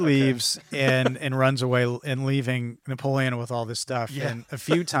she leaves and runs away and leaving Napoleon with all this stuff. Yeah. And a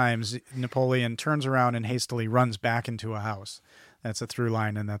few times Napoleon turns around and hastily runs back into a house. That's a through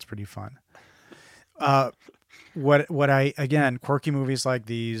line, and that's pretty fun. Quirky movies like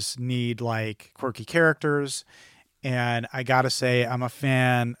these need like quirky characters. And I got to say, I'm a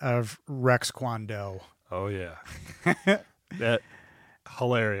fan of Rex Kwon Do. Oh, yeah. That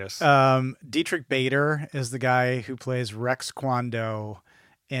hilarious. Dietrich Bader is the guy who plays Rex Kwon Do.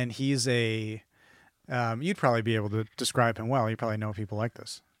 And he's you'd probably be able to describe him well. You probably know people like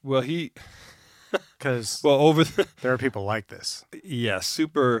this. Well, because there are people like this. Yeah,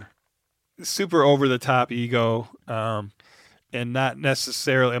 super over the top ego, and not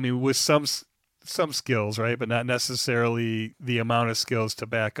necessarily. I mean, with some skills, right, but not necessarily the amount of skills to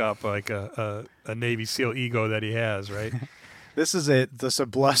back up like a Navy SEAL ego that he has, right? This is a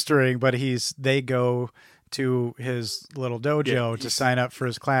blustering, but they go to his little dojo to sign up for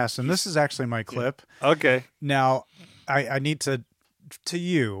his class, and this is actually my clip. Yeah. Okay. Now, I need to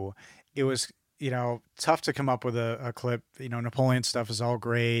you. It was tough to come up with a clip. Napoleon stuff is all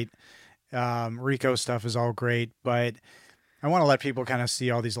great. Rico stuff is all great, but I want to let people kind of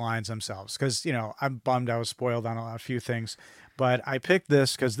see all these lines themselves because, I'm bummed I was spoiled on a few things, but I picked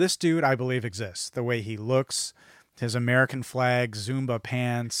this because this dude, I believe, exists. The way he looks, his American flag Zumba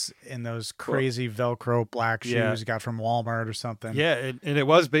pants, and those crazy Velcro black shoes he got from Walmart or something. Yeah, and it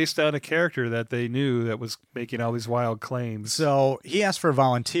was based on a character that they knew that was making all these wild claims. So he asked for a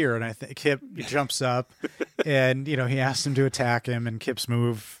volunteer, and I think Kip jumps up, and he asked him to attack him, and Kip's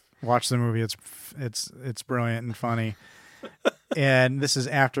move. Watch the movie; it's brilliant and funny. And this is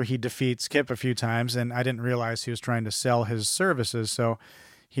after he defeats Kip a few times, and I didn't realize he was trying to sell his services. So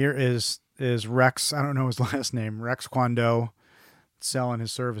here is Rex, I don't know his last name, Rex Kwon Do, selling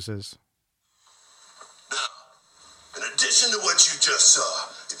his services. Now, in addition to what you just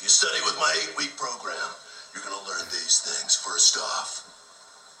saw, if you study with my 8-week program, You're gonna learn these things. First off,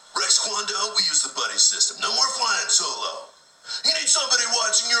 Rex Kwando, we use the buddy system. No more flying solo. You need somebody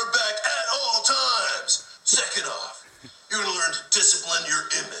watching your back at all times. Second off, you're gonna learn to discipline your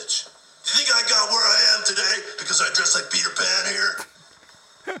image. Do you think I got where I am today because I dress like Peter Pan here?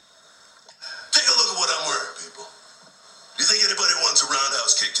 Take a look at what I'm wearing, people. Do you think anybody wants a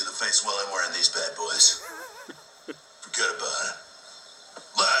roundhouse kick to the face while I'm wearing these bad boys? Forget about it.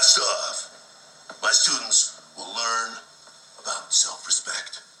 Last off, my students will learn about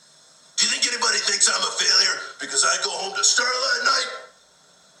self-respect. Do you think anybody thinks I'm a failure because I go home to Starla at night?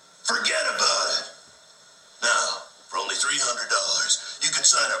 Forget about it. Now, for only $300, you can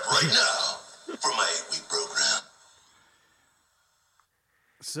sign up right now for my 8-week program.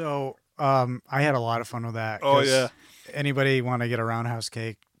 So, I had a lot of fun with that. Oh, yeah. Anybody want to get a roundhouse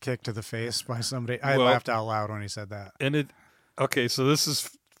kick to the face by somebody? I laughed out loud when he said that. And okay, so this is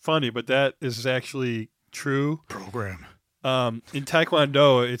funny, but that is actually true. Program. In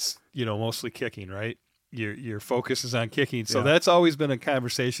Taekwondo, it's, mostly kicking, right? Your focus is on kicking. So Yeah. that's always been a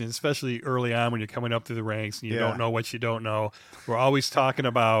conversation, especially early on when you're coming up through the ranks and you don't know what you don't know. We're always talking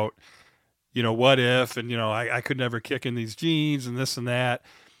about, what if, and, I could never kick in these jeans and this and that.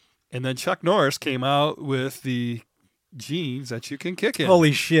 And then Chuck Norris came out with the jeans that you can kick in.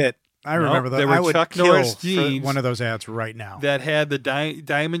 Holy shit. I remember that. They were I would Chuck kill Norris for jeans one of those ads right now. that had the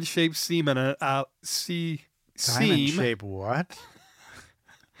diamond-shaped seam and seam. Diamond shape what?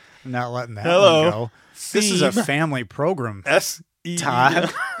 I'm not letting that Hello. one go. This is a Seam. family program, S-E.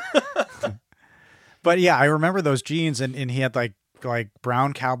 Todd. But yeah, I remember those jeans, and he had like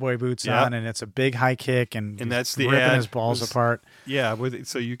brown cowboy boots Yeah. on, and it's a big high kick, and that's he's the ripping ad his balls was- apart. Yeah,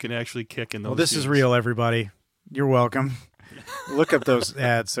 so you can actually kick in those Well, this is jeans. real, everybody. You're welcome. Look up those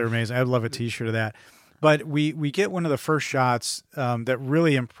ads; they're amazing. I'd love a T-shirt of that. But we get one of the first shots that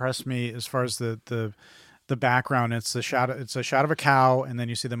really impressed me as far as the background. It's a shot of a cow, and then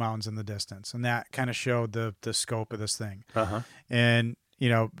you see the mountains in the distance, and that kind of showed the scope of this thing. Uh-huh. And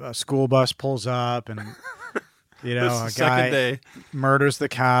a school bus pulls up, and This a is the second guy day. murders the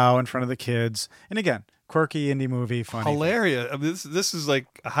cow in front of the kids. And again, quirky indie movie, funny. Hilarious. I mean, this is like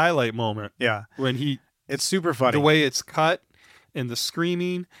a highlight moment Yeah, when it's super funny. the way it's cut and the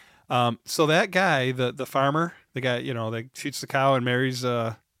screaming. So that guy, the farmer, the guy, that shoots the cow and marries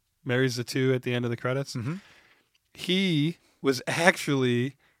the two at the end of the credits. Mm-hmm. He was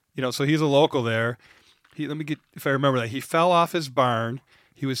actually, so he's a local there. Let me get, if I remember that, he fell off his barn.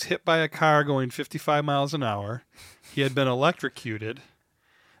 He was hit by a car going 55 miles an hour. He had been electrocuted.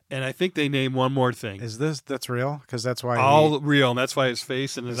 And I think they named one more thing. That's real? Because that's why All real, and that's why his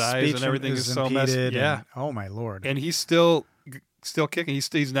face and his eyes speech and everything is so messy. impeded Yeah. and- oh my Lord. And he's still kicking.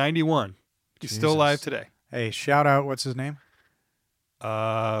 He's 91. He's still Jesus. alive today. Hey, shout out, what's his name?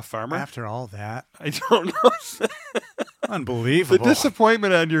 Farmer? After all that. I don't know. the Unbelievable.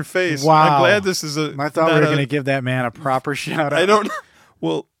 disappointment on your face. Wow. I'm glad this is a. I thought we not were a- going to give that man a proper shout out. I don't know.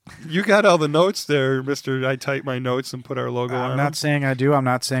 Well, you got all the notes there, Mister. I typed my notes and put our logo on I'm them. not saying I do. I'm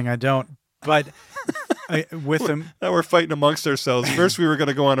not saying I don't. But with him Now we're fighting amongst ourselves. First, we were going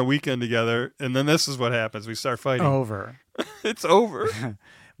to go on a weekend together, and then this is what happens. We start fighting. over. It's over.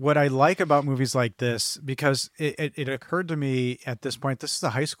 What I like about movies like this, because it occurred to me at this point, this is a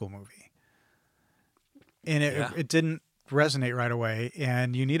high school movie. And it didn't resonate right away.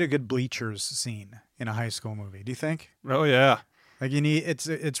 And you need a good bleachers scene in a high school movie. Do you think? Oh yeah. Like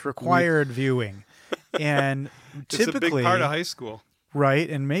it's required viewing. And It's typically, a big part of high school. right,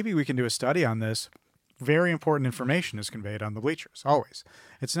 and maybe we can do a study on this. Very important information is conveyed on the bleachers, always.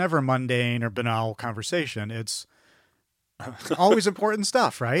 It's never a mundane or banal conversation. It's always important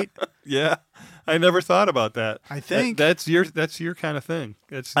stuff, right? Yeah, I never thought about that. I think- that's your kind of thing.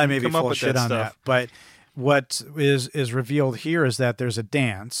 I may be come up full of with shit that on stuff. that. But what is revealed here is that there's a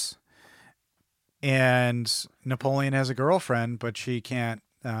dance, and Napoleon has a girlfriend, but she can't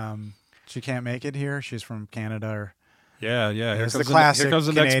make it here. She's from Canada, or Yeah. it's the classic here comes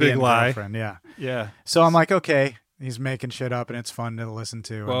the next Canadian big lie. girlfriend. Yeah. Yeah. So I'm like, okay, he's making shit up, and it's fun to listen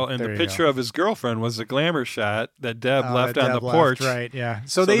to. Well, and there the you picture go. of his girlfriend was a glamour shot that Deb Oh, left that on Deb the left, porch. right? Yeah.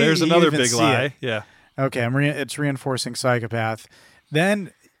 So So there's you another even big see lie. it. Yeah. Okay, it's reinforcing psychopath.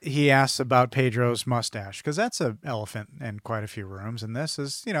 Then he asks about Pedro's mustache, because that's an elephant in quite a few rooms. And this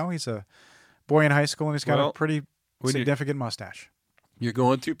is, he's a boy in high school, and he's got Well, a pretty when you- significant mustache. You're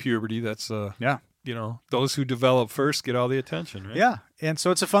going through puberty. That's Yeah. those who develop first get all the attention, right? Yeah. And so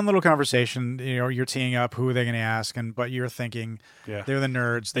it's a fun little conversation. You're teeing up who are they going to ask, but you're thinking Yeah. they're the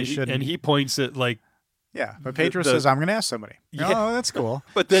nerds. They shouldn't. And he points at like, yeah. But Pedro the- says, I'm going to ask somebody. Yeah. Oh, that's cool.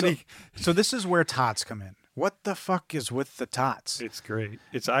 but then so, so this is where tots come in. What the fuck is with the tots? it's great.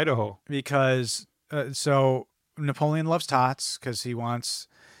 It's Idaho. Because So Napoleon loves tots because he wants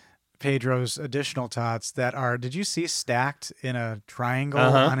Pedro's additional tots that are, did you see, stacked in a triangle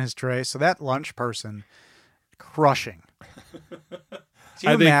on his tray? So that lunch person, crushing. Do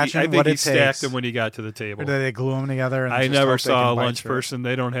you imagine I think what he it stacked takes? them when he got to the table. Or do they glue them together? And I just never hope they saw can a bite lunch through it? person.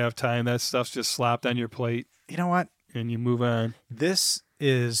 They don't have time. That stuff's just slopped on your plate, You know what? and you move on. This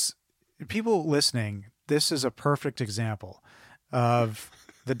is, people listening, this is a perfect example of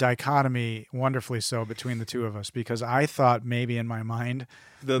the dichotomy, wonderfully so, between the two of us, because I thought maybe in my mind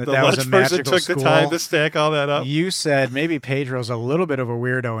The that lunch was a person magical took school. the time to stack all that up. You said maybe Pedro's a little bit of a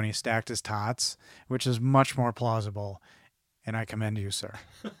weirdo and he stacked his tots, which is much more plausible, and I commend you, sir.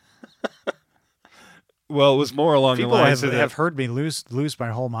 Well, it was more along People the lines have heard me lose my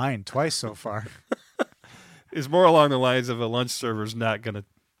whole mind twice so far. It's more along the lines of a lunch server's not going to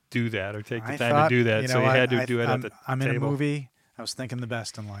do that or take the I time thought, to do that, you so know you what, had to do it at the I'm table. in a movie. I was thinking the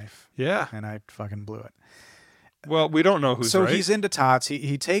best in life, Yeah. and I fucking blew it. Well, we don't know who's So right. he's into tots.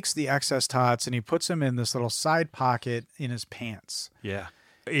 He takes the excess tots and he puts them in this little side pocket in his pants. Yeah.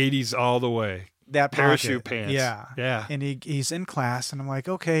 80s all the way. That Parachute pocket. pants. Yeah. Yeah. And he's in class, and I'm like,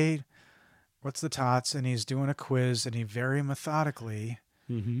 okay, what's the tots? And he's doing a quiz, and he very methodically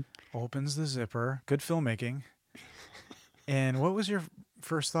opens the zipper. Good filmmaking. And what was your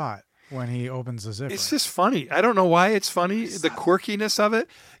first thought when he opens the zipper? It's just funny. I don't know why it's funny, the quirkiness of it,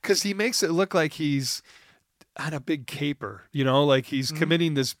 because he makes it look like he's on a big caper, like he's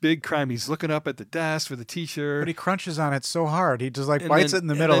committing this big crime. He's looking up at the desk for the teacher. But he crunches on it so hard. He just and bites then- it in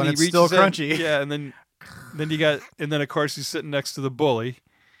the middle, then and he it's still reaches in. crunchy. Yeah, and then of course he's sitting next to the bully.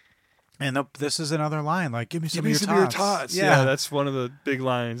 And this is another line, like, give me some Give me of some your of tots. your tots. Yeah, that's one of the big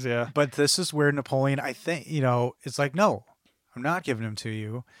lines. Yeah. But this is where Napoleon, I think, it's like, no, I'm not giving him to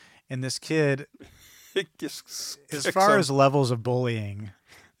you. And this kid, It just as kicks far him. as levels of bullying,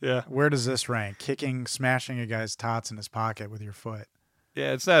 Yeah. where does this rank? Smashing a guy's tots in his pocket with your foot.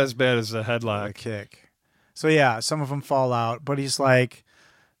 Yeah, it's not as bad as a A headlock. kick. So, yeah, some of them fall out. But he's like,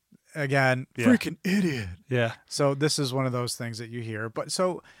 again, Yeah. freaking idiot. Yeah. So this is one of those things that you hear. But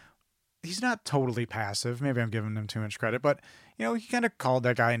so he's not totally passive. Maybe I'm giving him too much credit. But, he kind of called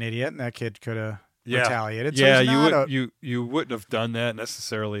that guy an idiot, and that kid could have retaliated. So Yeah, he's not you wouldn't have done that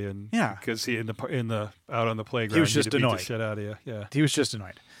necessarily, because he in the out on the playground was just he'd have beat annoyed. the shit out of you. Yeah. He was just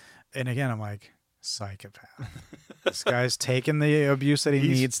annoyed. And again, I'm like, psychopath. This guy's taking the abuse that he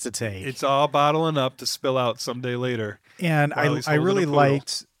needs to take. It's all bottling up to spill out someday later. And while he's I holding really a poodle.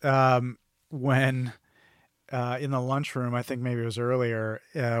 liked when in the lunchroom, I think maybe it was earlier,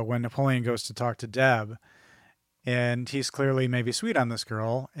 when Napoleon goes to talk to Deb, and he's clearly maybe sweet on this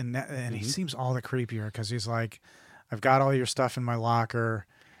girl, and he seems all the creepier because he's like, I've got all your stuff in my locker,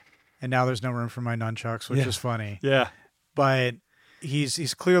 and now there's no room for my nunchucks, which is funny. Yeah. But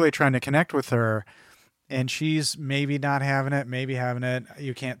he's clearly trying to connect with her, and she's maybe not having it, maybe having it.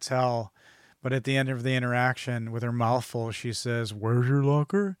 You can't tell. But at the end of the interaction, with her mouth full, she says, "Where's your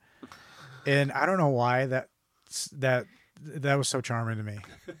locker?" And I don't know why that was so charming to me.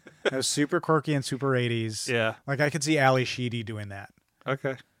 It was super quirky and super 80s. Yeah. Like I could see Ali Sheedy doing that.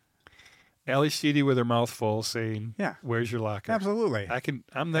 Okay. Ali Sheedy with her mouth full saying, Yeah. "Where's your locker?" Absolutely.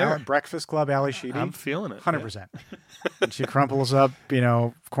 I'm there. Breakfast Club Ali Sheedy. I'm feeling it. 100%. And she crumples up,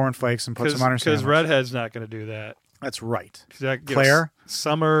 cornflakes and puts them on her sandwich. Because Redhead's not going to do that. That's right. Claire?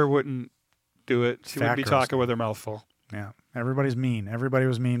 Summer wouldn't do it. She wouldn't be girls. talking with her mouth full. Yeah. Everybody's mean. Everybody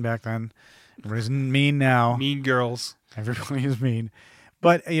was mean back then. Everybody's mean now. Mean girls. Everybody is mean.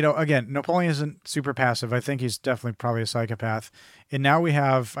 But, again, Napoleon isn't super passive. I think he's definitely probably a psychopath. And now we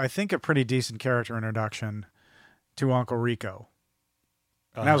have, I think, a pretty decent character introduction to Uncle Rico.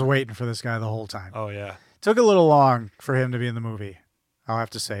 And I was waiting for this guy the whole time. Oh, yeah. Took a little long for him to be in the movie, I'll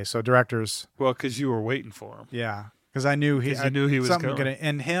have to say. So directors, Well, because you were waiting for him. yeah. Because I knew he was something going.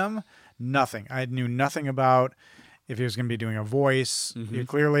 And him, nothing. I knew nothing about if he was going to be doing a voice.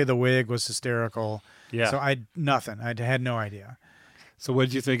 Clearly the wig was hysterical. Yeah. So I had no idea. So what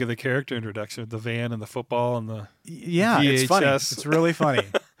did you think of the character introduction? The van and the football and the Yeah, it's funny. VHS. It's really funny.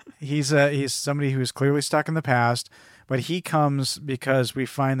 He's somebody who's clearly stuck in the past, but he comes because we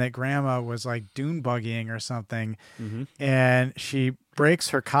find that grandma was like dune buggying or something, and she breaks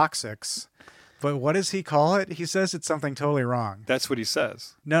her coccyx. But what does he call it? He says it's something totally wrong. That's what he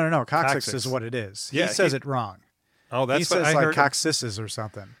says. No. Coccyx Coccyx. is what it is. Yeah, he says he- it wrong. Oh, that's He what says I like heard. coccyxes or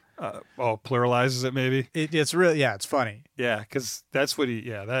something. Pluralizes it maybe. It's really, yeah, it's funny. Yeah, because that's what he.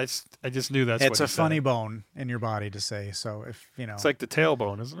 Yeah, I just knew that's. It's what he a funny said. bone in your body to say. So if It's like the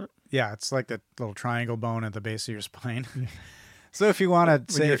tailbone, isn't it? yeah, it's like that little triangle bone at the base of your spine. So if you want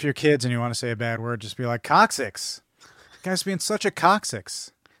to say, you're- if you're kids and you want to say a bad word, just be like coccyx. Guy's being such a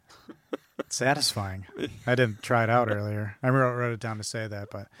coccyx. Satisfying. I didn't try it out earlier. I wrote it down to say that,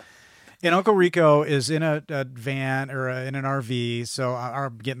 but. And Uncle Rico is in a van or in an RV, so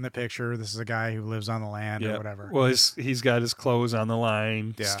I'm getting the picture. This is a guy who lives on the land or whatever. Well, he's got his clothes on the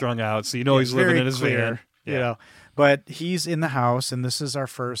line, strung out, so he's very living in his clear, van. You know, but he's in the house, and this is our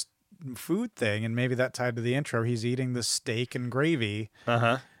first food thing, and maybe that tied to the intro. He's eating the steak and gravy.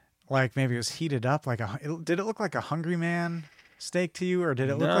 Like maybe it was heated up. Did it look like a Hungry Man steak to you, or did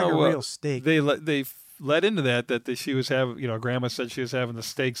it look like a real steak? They led into that she was having, Grandma said she was having the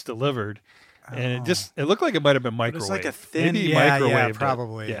steaks delivered, and it looked like it might have been microwave. It was like a thin, microwave,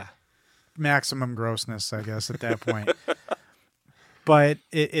 probably. Yeah, maximum grossness, I guess, at that point. But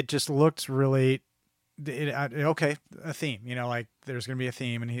it just looked really a theme. Like there's going to be a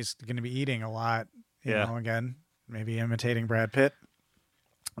theme, and he's going to be eating a lot. You know, again, maybe imitating Brad Pitt,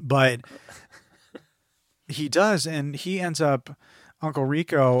 but he does, and he ends up. Uncle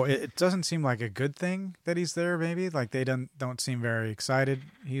Rico, it doesn't seem like a good thing that he's there, maybe. Like they don't seem very excited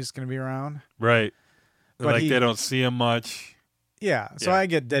he's going to be around. Right. But they don't see him much. Yeah. So I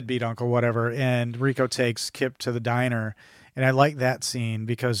get deadbeat uncle, whatever. And Rico takes Kip to the diner. And I like that scene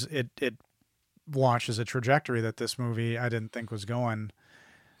because it launches a trajectory that this movie I didn't think was going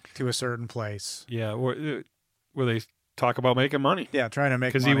to a certain place. Yeah. Where they talk about making money. Yeah, trying to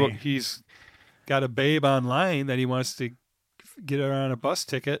make money. Because he's got a babe online that he wants to get her on a bus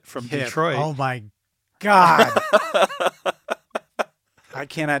ticket from Detroit. Oh my God. I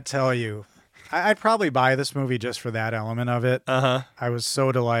cannot tell you. I'd probably buy this movie just for that element of it. I was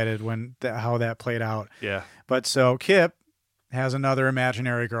so delighted when how that played out. Yeah. But so Kip has another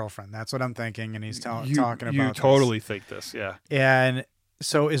imaginary girlfriend. That's what I'm thinking. And he's talking about You totally think this. Yeah. And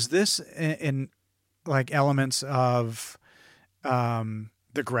so is this in like elements of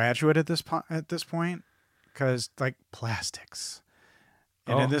The Graduate at this point? Because like plastics,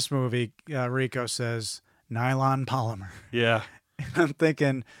 and in this movie, Rico says nylon polymer. Yeah, and I'm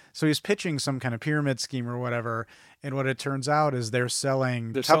thinking, so he's pitching some kind of pyramid scheme or whatever, and what it turns out is they're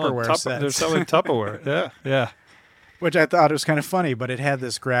selling Tupperware sets. They're selling Tupperware. Yeah, which I thought was kind of funny, but it had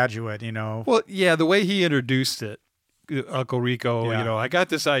this Graduate, Well, yeah, the way he introduced it. Uncle Rico, I got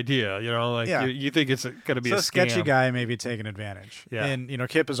this idea, you think it's going to be a scam. Sketchy guy maybe taking advantage. Yeah. And,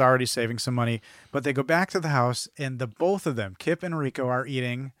 Kip is already saving some money, but they go back to the house and the both of them, Kip and Rico, are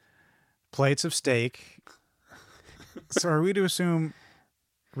eating plates of steak. So are we to assume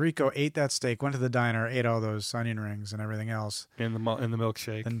Rico ate that steak, went to the diner, ate all those onion rings and everything else. In the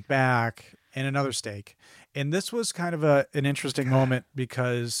milkshake. Then back and another steak. And this was kind of an interesting moment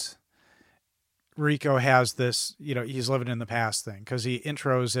because Rico has this, he's living in the past thing because he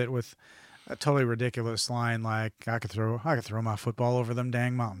intros it with a totally ridiculous line like, I could throw my football over them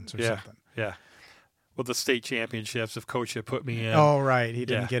dang mountains or something. Yeah. Well, the state championships, if Coach had put me in. Oh, right. He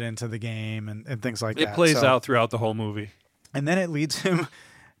didn't get into the game and things like that. It plays out throughout the whole movie. And then it leads him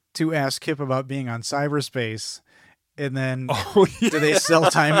to ask Kip about being on cyberspace. And then do they sell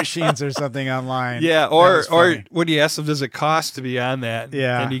time machines or something online? Yeah, or when he asks him, does it cost to be on that?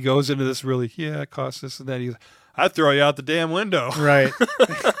 Yeah. And he goes into this it costs this and that. He's, I'd throw you out the damn window. Right.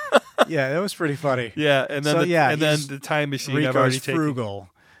 Yeah, that was pretty funny. Yeah, and then then the time machine Rico's I've already taken. frugal.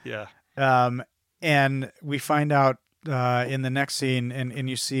 Yeah. And we find out in the next scene, and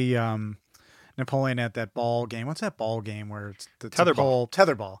you see Napoleon at that ball game. What's that ball game where it's tetherball?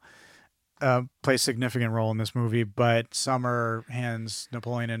 Tetherball. Plays a significant role in this movie, but Summer hands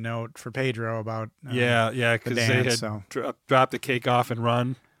Napoleon a note for Pedro about because they had dropped the cake off and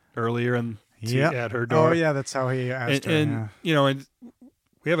run earlier at her door. Oh yeah, that's how he asked her. And and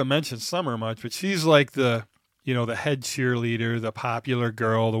we haven't mentioned Summer much, but she's like the the head cheerleader, the popular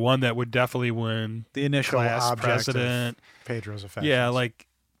girl, the one that would definitely win the initial class president. Of Pedro's affections. Yeah, like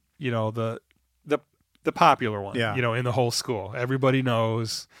the popular one. Yeah. In the whole school, everybody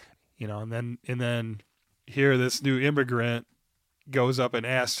knows. And then here this new immigrant goes up and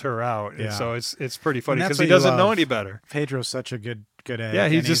asks her out. Yeah. And so it's pretty funny because he doesn't know any better. Pedro's such a good egg. Yeah,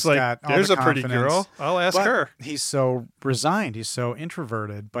 he's just like, there's a pretty girl. I'll ask her. He's so resigned. He's so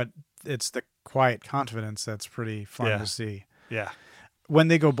introverted, but it's the quiet confidence that's pretty fun to see. Yeah. When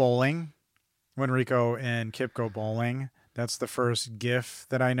they go bowling, when Rico and Kip go bowling, that's the first GIF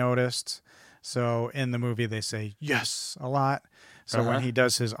that I noticed. So in the movie, they say yes a lot. So when he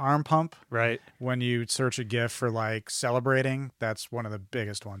does his arm pump, right? When you search a GIF for like celebrating, that's one of the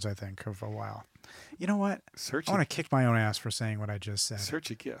biggest ones I think of a while. You know what? I want to kick my own ass for saying what I just said. Search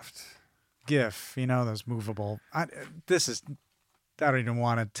a gift. GIF, those movable. I don't even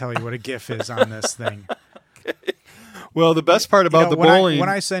want to tell you what a GIF is on this thing. Okay. Well, the best part about the bowling, when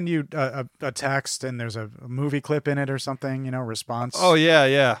I send you a text and there's a movie clip in it or something, response. Oh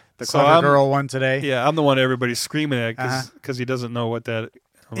yeah. The clever girl one today. Yeah, I'm the one everybody's screaming at because he doesn't know what that.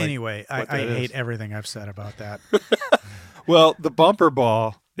 Anyway, I hate everything I've said about that. Well, the bumper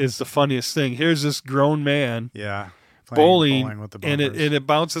ball is the funniest thing. Here's this grown man. Yeah. Bowling with the and it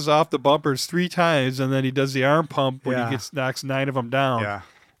bounces off the bumpers 3 times, and then he does the arm pump when he knocks 9 of them down. Yeah,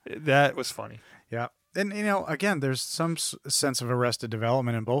 that was funny. Yeah, and again, there's some sense of arrested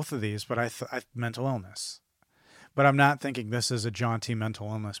development in both of these, but I mental illness. But I'm not thinking this is a jaunty mental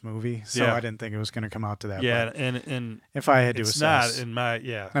illness movie, so I didn't think it was going to come out to that. Yeah, point. and if I had to it's assess, not in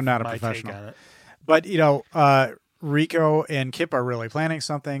my I'm not a professional on it. But Rico and Kip are really planning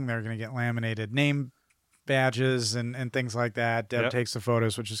something. They're going to get laminated name badges and things like that. Deb takes the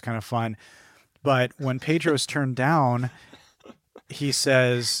photos, which is kind of fun. But when Pedro's turned down, he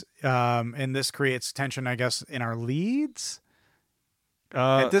says, and this creates tension, I guess, in our leads.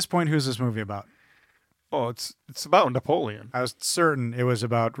 At this point, who's this movie about? Oh, it's about Napoleon. I was certain it was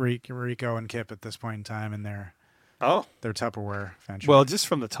about Rico and Kip at this point in time in their Tupperware venture. Well, just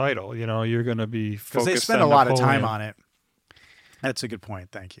from the title, you're going to be focused on because they spend a lot of time on it. That's a good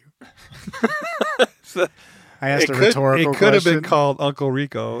point. Thank you. I asked a rhetorical question. It could have been called Uncle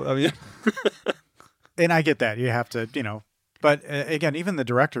Rico. I mean, and I get that. You have to, But again, even the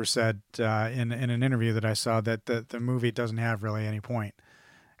director said in an interview that I saw that the movie doesn't have really any point,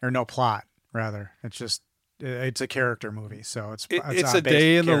 or no plot, rather. It's just it's a character movie, so it's a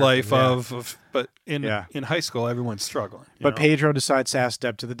day in the life of. But in high school, everyone's struggling. But Pedro decides to ask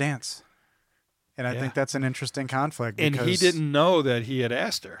Deb to the dance, and I think that's an interesting conflict. And he didn't know that he had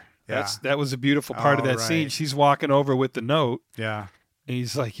asked her. That was a beautiful part of that scene. She's walking over with the note. Yeah. And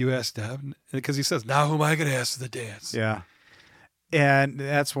he's like, "You asked Deb?" Because he says, "Now who am I going to ask to the dance?" Yeah. And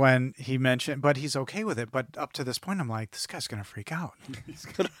that's when he mentioned, but he's okay with it. But up to this point, I'm like, this guy's going to freak out.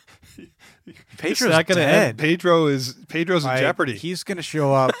 Pedro's not going to end. Pedro's in jeopardy. He's going to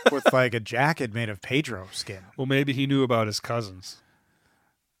show up with like a jacket made of Pedro skin. Well, maybe he knew about his cousins.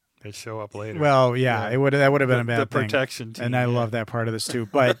 They show up later. Well, that would have been a bad the thing. Protection team. And I love that part of this too.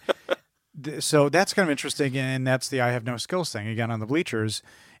 But so that's kind of interesting. And that's the I have no skills thing again on the bleachers.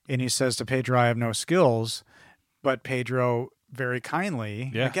 And he says to Pedro, I have no skills. But Pedro very kindly,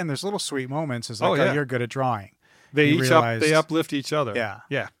 again, there's little sweet moments. It's like, oh, you're good at drawing. They they uplift each other. Yeah.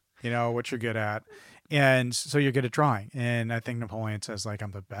 Yeah. You know what you're good at. And so you're good at drawing. And I think Napoleon says like,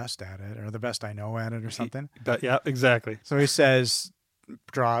 I'm the best at it, or the best I know at it, or something. Yeah, exactly. So he says,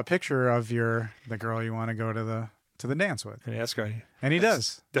 draw a picture of the girl you want to go to the dance with. And that's great. And he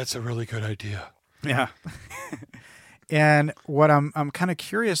does. That's a really good idea. Yeah. And what I'm kind of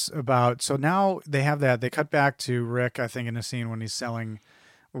curious about, so now they have that. They cut back to Rick, I think, in a scene when he's selling,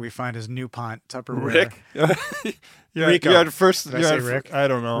 where we find his DuPont Tupperware. Rick? Rico. You're at first. Did I say Rick? I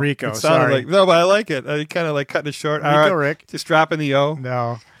don't know. Rico, it sounded sorry. Like, no, but I like it. I kind of like cutting it short. Rico, all right, Rick. Just dropping the O.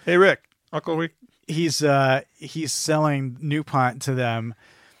 No. Hey, Rick. Uncle Rick. He's selling DuPont to them,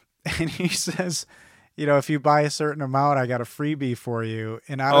 and he says, if you buy a certain amount, I got a freebie for you.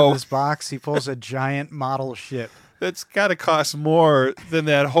 And out of this box, he pulls a giant model ship. That's got to cost more than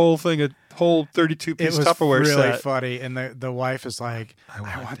that whole thing, a whole 32-piece Tupperware set. It was really funny. And the wife is like, I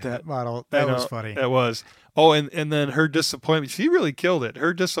want that model. That was funny. That was. Oh, and then her disappointment. She really killed it.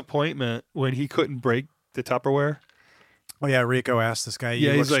 Her disappointment when he couldn't break the Tupperware. Oh, yeah. Rico asked this guy,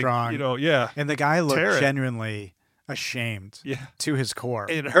 you look strong. And the guy looked genuinely ashamed to his core.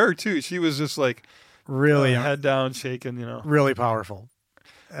 And her, too. She was just like really head down, shaking, Really powerful.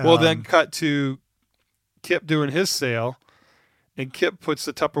 Well, then cut to Kip doing his sale, and Kip puts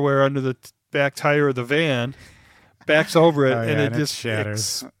the Tupperware under the back tire of the van, backs over it, and it just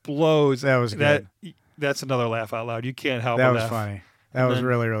shatters. Explodes. That was good. That's another laugh out loud. You can't help it. That was funny. That was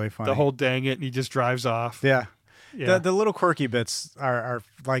really, really funny. The whole dang it, and he just drives off. Yeah. The little quirky bits are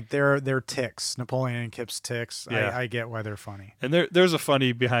like they're ticks. Napoleon and Kip's ticks. Yeah. I get why they're funny. And there's a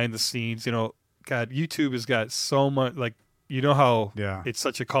funny behind the scenes. God, YouTube has got so much like. You know how it's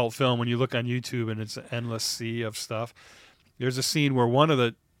such a cult film when you look on YouTube and it's an endless sea of stuff. There's a scene where one of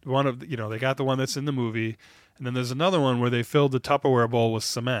they got the one that's in the movie, and then there's another one where they filled the Tupperware bowl with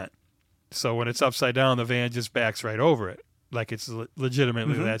cement. So when it's upside down, the van just backs right over it, like it's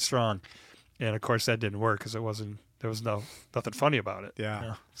legitimately that strong. And of course that didn't work because there was nothing funny about it.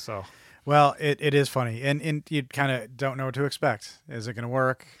 Yeah. So. Well, it is funny, and you kind of don't know what to expect. Is it going to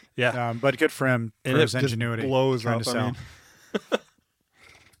work? Yeah. But good for him for his ingenuity. Just blows trying up. to sell.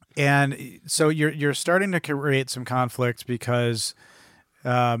 And so you're starting to create some conflict because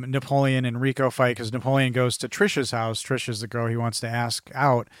Napoleon and Rico fight because Napoleon goes to Trisha's house. Trisha's the girl he wants to ask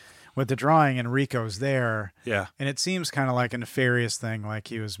out with the drawing, and Rico's there. Yeah. And it seems kind of like a nefarious thing, like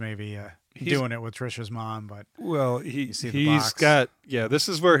he was maybe doing it with Trisha's mom, but Well, see the he's box. got this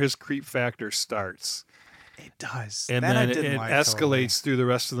is where his creep factor starts. it does. And that then I didn't it like escalates totally. through the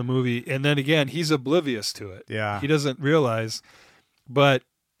rest of the movie. And then again, he's oblivious to it. Yeah. He doesn't realize. But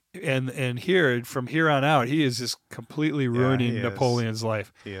and here from here on out, he is just completely ruining he is. Napoleon's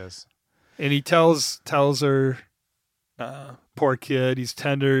life. He is. And he tells her, poor kid, he's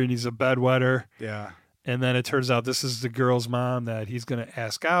tender and he's a bedwetter. Yeah. And then it turns out this is the girl's mom that he's going to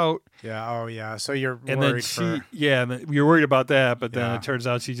ask out. Yeah. Oh, yeah. So you're And worried then for... and then you're worried about that, but then Yeah. it turns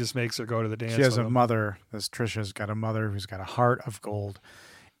out she just makes her go to the dance. She has with a him. mother. This Trisha's got a mother who's got a heart of gold.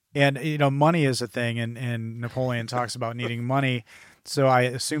 And, money is a thing, and Napoleon talks about needing money. So I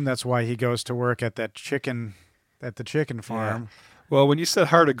assume that's why he goes to work at the chicken farm. Well, when you said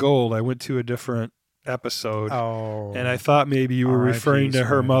heart of gold, I went to a different episode. Oh. And I thought maybe you were R.I.P. referring to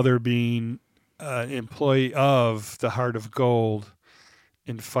her Sweaty. mother being an employee of the Heart of Gold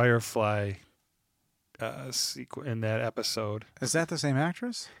in Firefly in that episode. Is that the same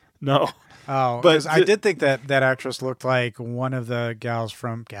actress? No. Oh, But 'cause I did think that actress looked like one of the gals.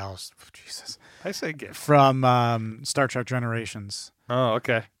 Jesus. I say gift. From Star Trek Generations. Oh,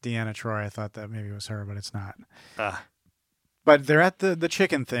 okay. Deanna Troy. I thought that maybe it was her, but it's not. Ah. But they're at the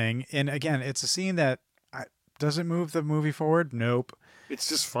chicken thing. And again, it's a scene that does it move the movie forward? Nope. It's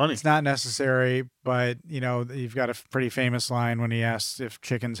just funny. It's not necessary, but you've got a pretty famous line when he asks if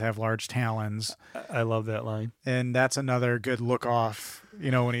chickens have large talons, I love that line. and that's another good look off.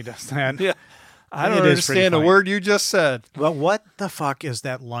 When he does that. Yeah. I don't It is pretty understand a funny. word you just said. Well, what the fuck is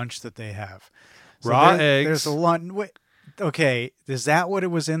that lunch that they have? Raw There's eggs. a lunch. Okay, is that what it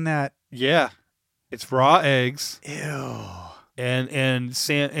was in that? Yeah. It's raw eggs Ew. and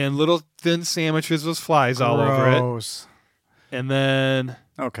little thin sandwiches with flies all over it. Gross. And then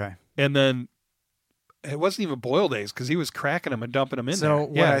Okay. it wasn't even boiled eggs because he was cracking them and dumping them in So there.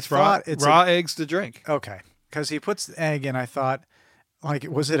 what Yeah, I it's thought, raw, it's raw eggs to drink. Okay. Because he puts the egg in, I thought,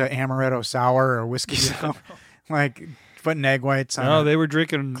 was it an amaretto sour or a whiskey sour? Putting egg whites on No, a they were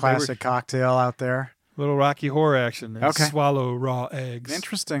drinking classic cocktail out there. little Rocky Horror action. And Okay. swallow raw eggs.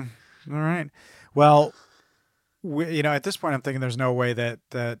 Interesting. All right. Well, at this point, I'm thinking there's no way that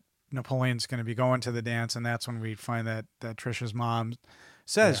Napoleon's going to be going to the dance, and that's when we find that Trisha's mom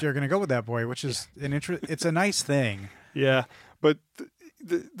says you're going to go with that boy, which is it's a nice thing. Yeah, but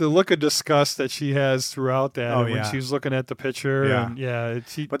the look of disgust that she has throughout that, Oh, and when yeah. she's looking at the picture, Yeah.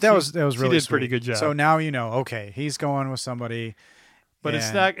 and But that was really she did a pretty sweet. good job. So now okay, he's going with somebody, but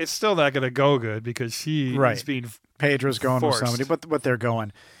and it's still not going to go good because she Right. is being Pedro's going forced. with somebody, but they're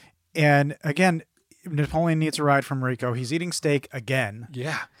going. And again, Napoleon needs a ride from Rico. He's eating steak again.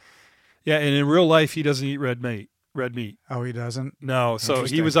 yeah, and in real life he doesn't eat red meat. Oh, he doesn't? No, so he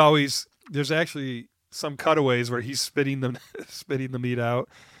Interesting. was always. There's actually some cutaways where he's spitting the meat out.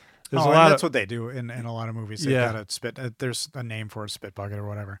 There's a and lot that's of what they do in a lot of movies. They Yeah. gotta spit. There's a name for it, spit bucket or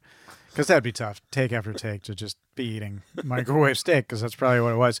whatever. Because that'd be tough, take after take, to just be eating microwave steak, because that's probably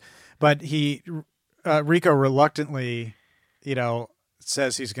what it was. But Rico reluctantly,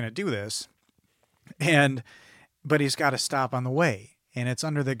 says he's going to do this, but he's got to stop on the way, and it's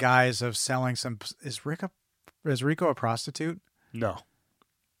under the guise of selling some. Is Rico a prostitute? no.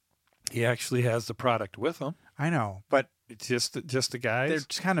 He actually has the product with him. I know, but It's just the they're guys.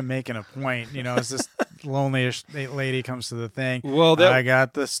 just kind of making a point, as this lonely-ish lady comes to the thing. Well, I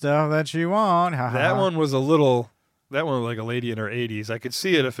got the stuff that you want. Ha, ha, That ha. one was was like a lady in her 80s. I could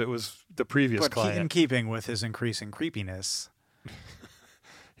see it if it was the previous But in client. keeping with his increasing creepiness.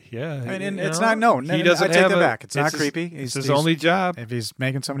 Yeah. I mean, you it's know, not. No, he doesn't I take have that a- back. It's not his- creepy. It's his only job. If he's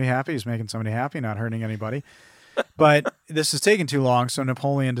making somebody happy, he's making somebody happy, not hurting anybody. But this is taking too long, so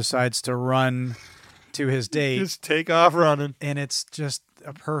Napoleon decides to run to his date, Just take off running. and it's just a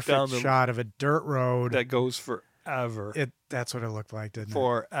Down perfect the- shot of a dirt road. That goes forever. That's what it looked like, didn't it?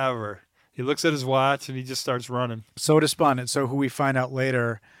 Forever. He looks at his watch and he just starts running. So despondent. So who we find out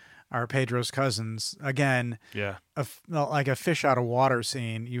later are Pedro's cousins. Again, Yeah. like a fish out of water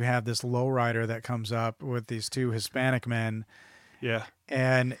scene. You have this lowrider that comes up with these two Hispanic men, Yeah.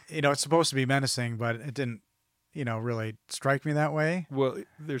 and it's supposed to be menacing, but it didn't, really strike me that way. Well,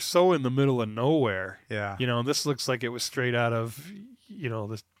 they're so in the middle of nowhere. Yeah. This looks like it was straight out of,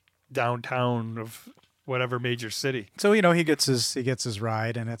 the downtown of whatever major city. So he gets his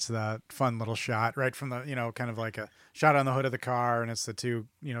ride, and it's the fun little shot right from the kind of like a shot on the hood of the car, and it's the two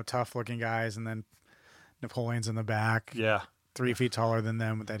tough looking guys, and then Napoleon's in the back, Yeah. 3 feet taller than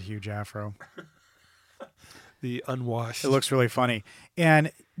them with that huge afro. The unwashed. It looks really funny.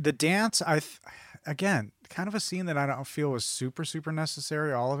 And the dance, again, kind of a scene that I don't feel was super, super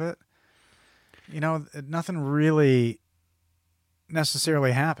necessary, all of it. Nothing really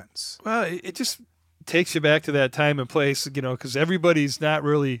necessarily happens. Well, it just takes you back to that time and place, because everybody's not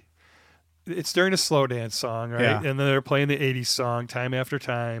really. It's during a slow dance song, right? Yeah. And then they're playing the 80s song time after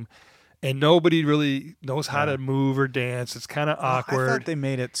time. And nobody really knows how to move or dance. It's kind of awkward. I thought they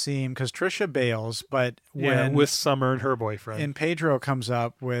made it seem, because Trisha bails, but when with Summer and her boyfriend. and Pedro comes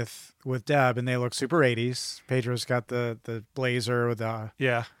up with Deb, and they look super 80s. Pedro's got the blazer with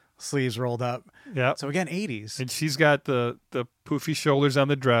the sleeves rolled up. Yeah. So again, 80s. And she's got the poofy shoulders on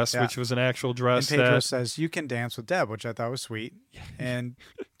the dress, which was an actual dress. And Pedro says, "You can dance with Deb," which I thought was sweet. And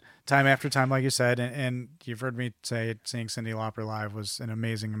time after time, like you said, and you've heard me say, seeing Cyndi Lauper live was an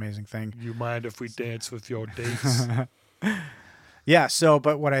amazing, amazing thing. You mind if we dance with your dates? Yeah,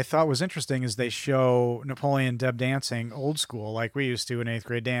 but what I thought was interesting is they show Napoleon and Deb dancing old school, like we used to in 8th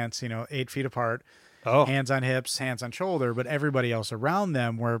grade dance, 8 feet apart, hands on hips, hands on shoulder, but everybody else around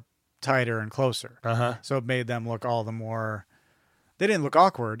them were tighter and closer. So it made them look all the more, they didn't look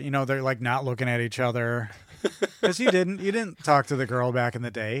awkward. They're like not looking at each other. Because you didn't talk to the girl back in the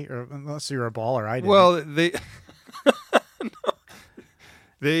day, or unless you were a baller. I didn't. Well,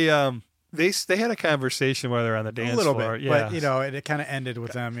 they had a conversation while they're on the dance a little floor. bit, Yeah. but it kind of ended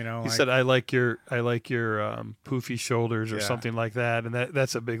with them. He said, "I like your poofy shoulders," or something like that, and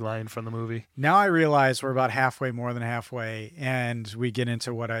that's a big line from the movie. Now I realize we're about halfway, more than halfway, and we get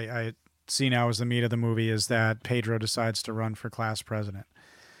into what I see now as the meat of the movie is that Pedro decides to run for class president.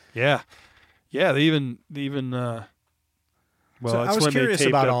 Yeah. Yeah, they even well, so I was when curious they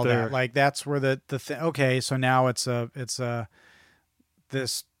taped about up all their, that. Like that's where the okay, so now it's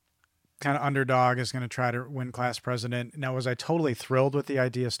this kind of underdog is going to try to win class president. Now, was I totally thrilled with the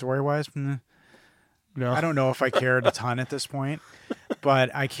idea story-wise? No. I don't know if I cared a ton at this point, but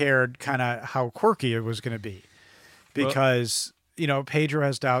I cared kind of how quirky it was going to be. Because, Pedro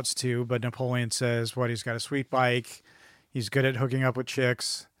has doubts too, but Napoleon says, he's got a sweet bike, he's good at hooking up with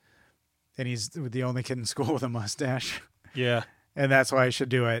chicks, and he's the only kid in school with a mustache. Yeah. And that's why I should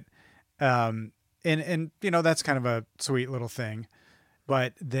do it. And that's kind of a sweet little thing.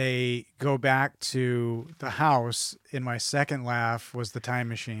 But they go back to the house. In my second laugh was the time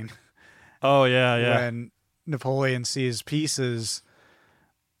machine. Oh, yeah. When Napoleon sees pieces,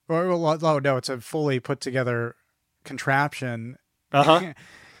 no, it's a fully put together contraption. And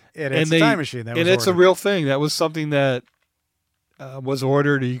it's a time machine. It's a real thing. That was something that was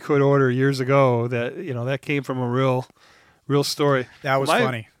ordered. You could order years ago. That came from a real story. That was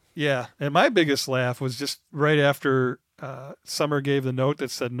funny. Yeah, and my biggest laugh was just right after Summer gave the note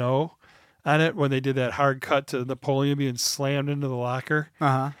that said no on it, when they did that hard cut to Napoleon being slammed into the locker.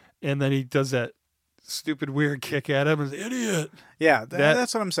 And then he does that stupid weird kick at him as an idiot. Yeah,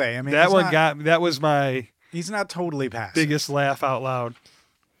 that's what I'm saying. I mean, that was my he's not totally past biggest laugh out loud.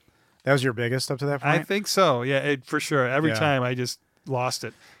 That was your biggest up to that point? I think so. Yeah, for sure. Every time I just lost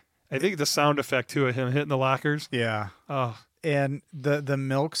it. I think the sound effect too of him hitting the lockers. Yeah. Oh. And the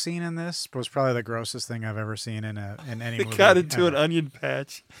milk scene in this was probably the grossest thing I've ever seen in any movie. It got into an onion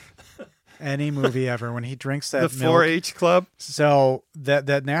patch. Any movie ever, when he drinks that the milk. 4-H club. So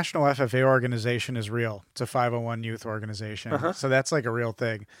that National FFA organization is real. It's a 501 youth organization. So that's like a real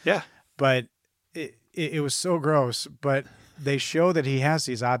thing. Yeah. But it was so gross. But they show that he has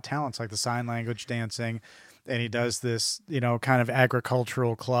these odd talents, like the sign language dancing, and he does this, kind of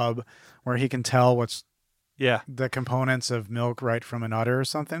agricultural club where he can tell what's the components of milk right from an udder or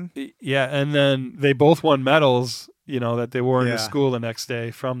something. Yeah, and then they both won medals, that they wore into school the next day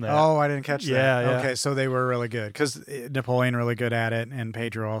from that. Oh, I didn't catch that. Yeah. Okay, so they were really good, because Napoleon really good at it, and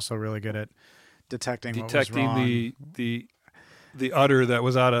Pedro also really good at detecting what was wrong. the udder that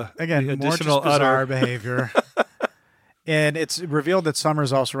was out of again, the more additional just bizarre udder behavior. And it's revealed that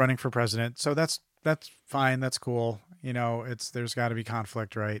Summer's also running for president, so that's fine. That's cool. There's got to be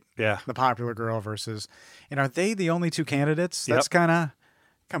conflict, right? Yeah. The popular girl versus, and are they the only two candidates? That's kind of,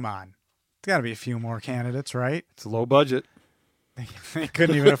 come on. There's got to be a few more candidates, right? It's low budget. They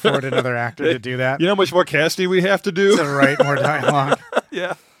couldn't even afford another actor to do that. You know how much more casting we have to do? To write more dialogue.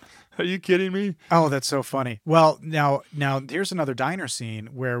 Yeah. Are you kidding me? Oh, that's so funny. Well, now here's another diner scene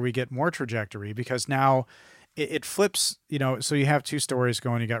where we get more trajectory, because now it flips, so you have two stories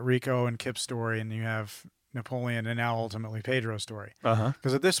going. You got Rico and Kip's story, and you have Napoleon and now ultimately Pedro's story.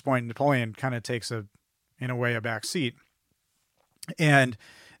 Because at this point, Napoleon kind of takes in a way, a back seat. And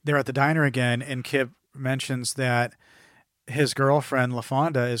they're at the diner again, and Kip mentions that his girlfriend,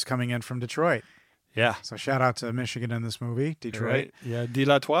 LaFonda, is coming in from Detroit. Yeah. So shout out to Michigan in this movie, Detroit. Right. Yeah, de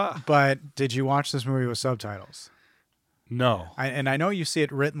la Trois. But did you watch this movie with subtitles? No. And I know you see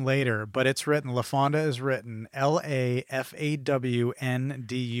it written later, but it's written, LaFonda is written LaFawNduh.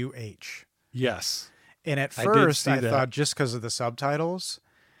 Yes. And at I did first, see I that. thought just because of the subtitles,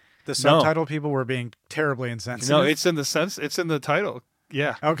 the subtitle people were being terribly insensitive. No, it's in the title.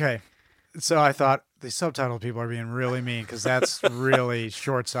 Yeah. Okay. So I thought the subtitle people are being really mean because that's really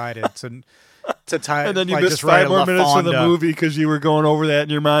short-sighted to tie. And then you like, missed just write 5 more minutes of the LaFonda. movie because you were going over that in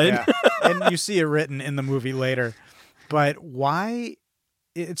your mind. Yeah. And you see it written in the movie later. But why?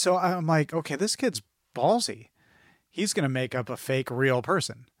 So I'm like, okay, this kid's ballsy. He's going to make up a fake real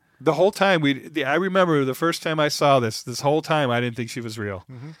person. The whole time I remember the first time I saw this whole time I didn't think she was real.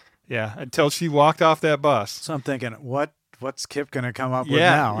 Mm-hmm. Yeah, until she walked off that bus. So I'm thinking, what's Kip going to come up with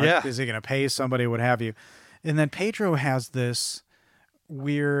Yeah, now? yeah. Is he going to pay somebody, what have you? And then Pedro has this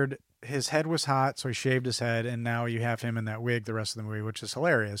weird, his head was hot, so he shaved his head, and now you have him in that wig the rest of the movie, which is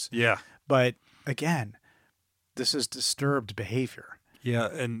hilarious. Yeah. But again, this is disturbed behavior. Yeah,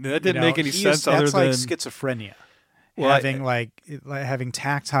 and that didn't make any sense other that's than like schizophrenia. Well, having having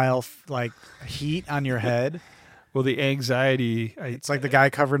tactile like heat on your head. well, the anxiety. It's like the guy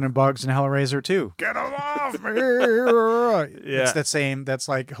covered in bugs in Hellraiser 2. Get him off me! Yeah. It's the same. That's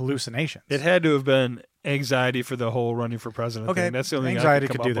like hallucinations. It had to have been anxiety for the whole running for president Okay, thing. That's the only anxiety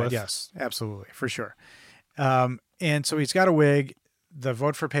thing I could do come up that. with. Yes, absolutely, for sure. And so he's got a wig. The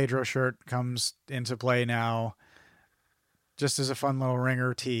Vote for Pedro shirt comes into play now, just as a fun little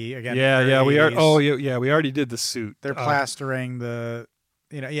ringer tee. Again, Yeah, very yeah, we are. 80s. Oh, yeah, we already did the suit. They're plastering the.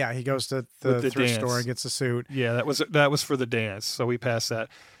 He goes to the With the thrift dance. store and gets a suit. Yeah, that was for the dance. So we passed that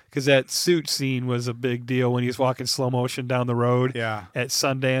because that suit scene was a big deal when he was walking slow motion down the road. Yeah. At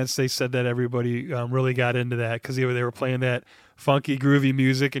Sundance, they said that everybody really got into that because they were playing that funky, groovy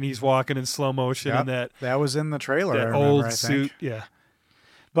music, and he's walking in slow motion in Yep, that was in the trailer. I that remember, old I think. suit. Yeah.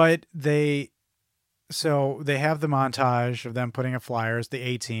 But they have the montage of them putting up flyers, the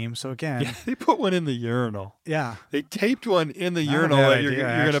A team. So again, Yeah, they put one in the urinal. yeah, They taped one in the Not a urinal bad that you're idea,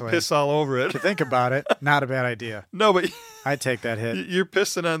 going to actually. piss all over it. to think about it, not a bad idea. No, but I'd take that hit. you're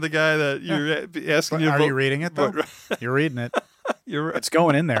pissing on the guy that you're asking But you to are vote. you reading it though? You're reading it. You're right. It's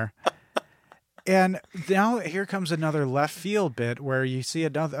going in there. And now here comes another left field bit where you see a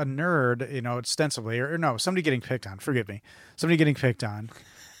nerd, ostensibly, or no, somebody getting picked on. Forgive me, somebody getting picked on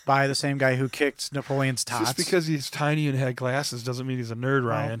by the same guy who kicked Napoleon's tots. Just because he's tiny and had glasses doesn't mean he's a nerd,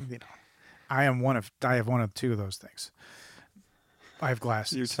 Ryan. Well, I have one of two of those things. I have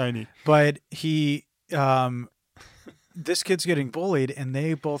glasses. You're tiny. But he, this kid's getting bullied, and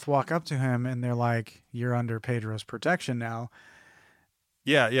they both walk up to him, and they're like, "You're under Pedro's protection now."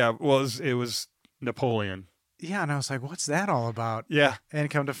 Yeah, yeah. Well, it was Napoleon. Yeah, and I was like, "What's that all about?" Yeah. And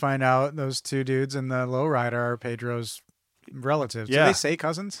come to find out, those two dudes in the lowrider are Pedro's relatives. Yeah. Do they say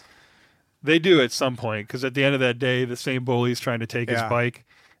cousins? They do at some point because at the end of that day, the same bully's trying to take his Yeah. bike,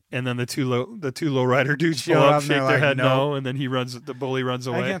 and then the two lowrider dudes Show pull up up, and shake they're their like, head "Nope." no, and then the bully runs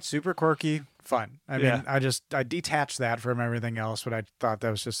away. Again, super quirky, fun. I Yeah. mean, I detached that from everything else, but I thought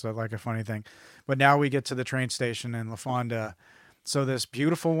that was just like a funny thing. But now we get to the train station in LaFonda. So this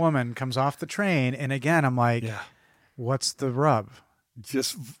beautiful woman comes off the train, and again, I'm like, Yeah. what's the rub?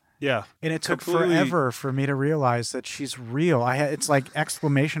 Just yeah. And it took Completely- forever for me to realize that she's real. It's like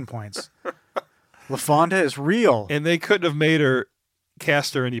exclamation points. LaFonda is real. And they couldn't have made her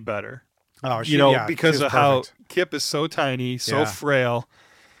cast her any better. Oh, Because she was of how perfect. Kip is so tiny, so Yeah. frail,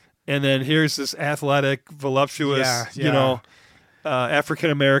 and then here's this athletic, voluptuous, Yeah. African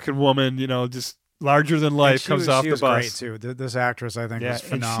American woman, just larger than And life she comes was, off she the was bus. great too. This actress, I think, Yeah, was and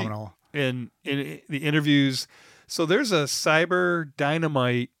she- phenomenal. And in the interviews, so there's a Cyber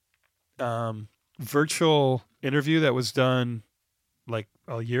Dynamite virtual interview that was done like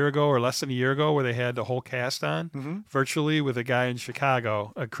a year ago or less than a year ago, where they had the whole cast on virtually with a guy in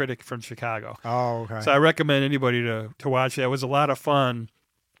Chicago, a critic from Chicago. Oh, okay. So I recommend anybody to watch that. It was a lot of fun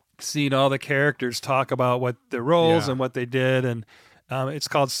seeing all the characters talk about what their roles Yeah. and what they did, and it's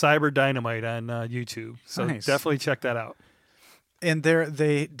called Cyber Dynamite on YouTube. So Nice. definitely check that out. And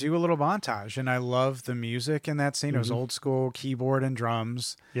they do a little montage, and I love the music in that scene. It was old school keyboard and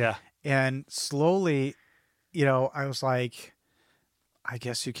drums. Yeah. And slowly, I was like, I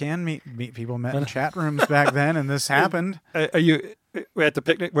guess you can meet people met in chat rooms back then, and this happened. Are you at the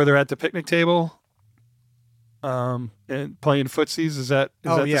picnic where they're at the picnic table and playing footsies? Is that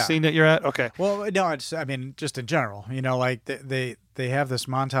Oh, the yeah. scene that you're at? Okay. Well, no, just in general, like they have this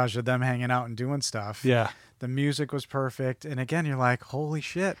montage of them hanging out and doing stuff. Yeah. The music was perfect. And again, you're like, holy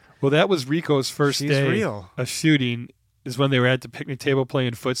shit. Well, that was Rico's first She's day real. of shooting, is when they were at the picnic table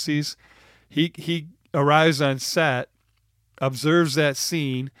playing footsies. He arrives on set, observes that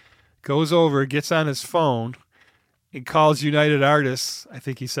scene, goes over, gets on his phone, and calls United Artists, I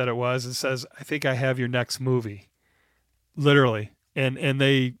think he said it was, and says, "I think I have your next movie." Literally. and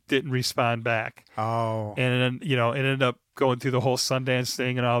they didn't respond back. Oh. And then, it ended up going through the whole Sundance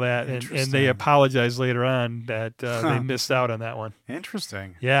thing and all that. And they Interesting. apologized later on that they missed out on that one.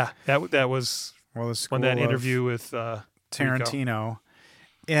 Interesting. Yeah, that was Well, the school when that of interview with Tarantino,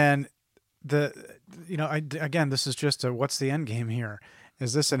 and again, this is just what's the end game here?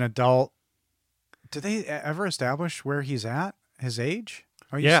 Is this an adult? Did they ever establish where he's at? His age?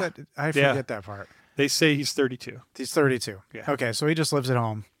 Oh, you said I forget that part. They say he's 32. He's 32. Yeah. Okay, so he just lives at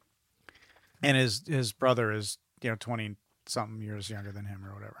home, and his brother is 20 something years younger than him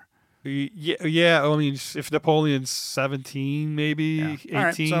or whatever. Yeah. I mean, if Napoleon's 17, maybe 18. All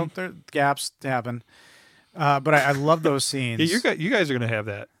right, so there gaps happen. But I love those scenes. Yeah, you guys are going to have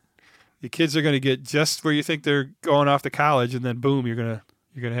that. The kids are going to get just where you think they're going off to college, and then boom, you're gonna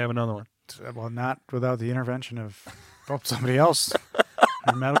have another one. Well, not without the intervention of somebody else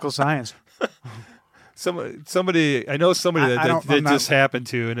in medical science. Somebody I know somebody that just happened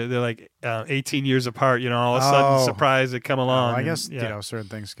to, and they're like 18 years apart. All of a sudden, surprise, they come along. I guess certain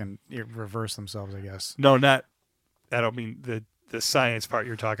things can reverse themselves. I guess. No, not. I don't mean the science part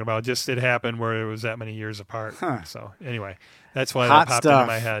you're talking about. Just it happened where it was that many years apart. Huh. So anyway, that's why that popped into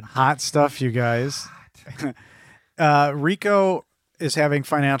my head. Hot stuff, you guys. Rico is having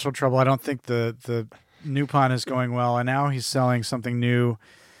financial trouble. I don't think the Nupon is going well, and now he's selling something new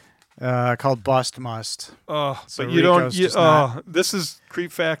called Bust Must. Oh, So but you don't. Rico's just This is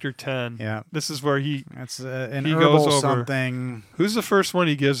Creep Factor 10. Yeah, this is where that's an he herbal goes over something. Who's the first one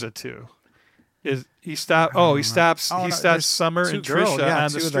he gives it to? He stops Summer and Trisha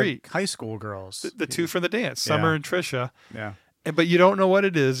on the street. High school girls. The two from the dance, Summer and Trisha. Yeah. But you don't know what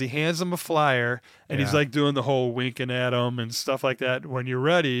it is. He hands them a flyer, and he's like doing the whole winking at them and stuff like that. When you're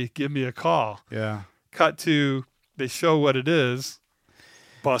ready, give me a call. Yeah. Cut to, they show what it is.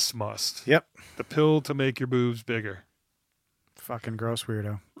 Bust Must. Yep. The pill to make your boobs bigger. Fucking gross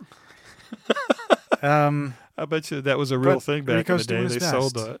weirdo. I bet you that was a real thing back Rico's in the day. They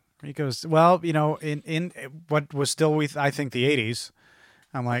sold it. Rico's, in what was still, I think, the 80s,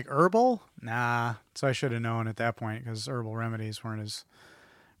 I'm like, herbal? Nah. So I should have known at that point because herbal remedies weren't as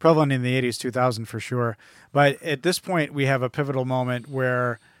prevalent in the 80s, 2000 for sure. But at this point, we have a pivotal moment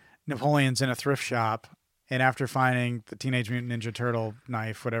where Napoleon's in a thrift shop, and after finding the Teenage Mutant Ninja Turtle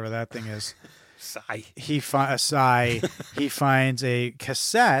knife, whatever that thing is, he finds a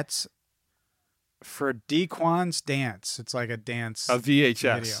cassette for Dequan's Dance. It's like a dance. A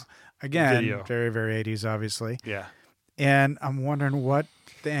VHS. Video. Again, very, very 80s, obviously. Yeah. And I'm wondering what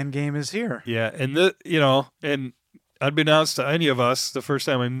the end game is here. Yeah, and and unbeknownst to any of us, the first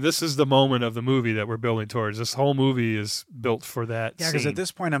time, I mean, this is the moment of the movie that we're building towards. This whole movie is built for that. Yeah, because at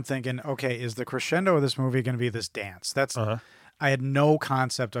this point I'm thinking, okay, is the crescendo of this movie going to be this dance? That's I had no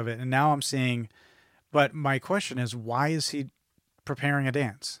concept of it, and now I'm seeing. But my question is, why is he preparing a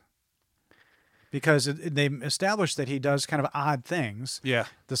dance? Because they established that he does kind of odd things. Yeah,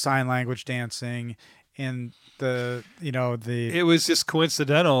 the sign language dancing. In it was just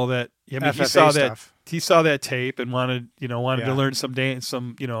coincidental that FFA he saw that tape and wanted to learn some dance,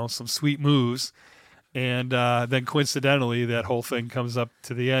 some sweet moves, and then coincidentally that whole thing comes up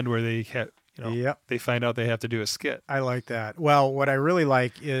to the end where they they find out they have to do a skit. I like that. Well, what I really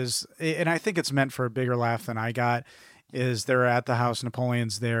like is, and I think it's meant for a bigger laugh than I got, is they're at the house,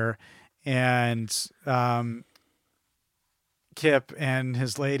 Napoleon's there, and Kip and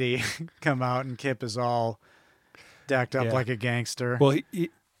his lady come out, and Kip is all decked up like a gangster. Well,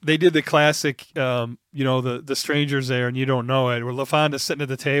 they did the classic, the stranger's there and you don't know it. Where LaFonda's sitting at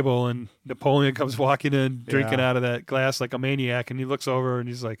the table and Napoleon comes walking in, drinking out of that glass like a maniac, and he looks over and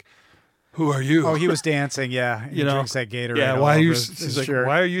he's like, "Who are you?" Oh, he was dancing. Yeah, he drinks that Gatorade. Yeah, why are you? She's like,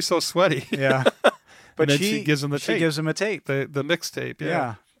 "Why are you so sweaty?" Yeah, but then she gives him the tape. She gives him a tape, the mixtape.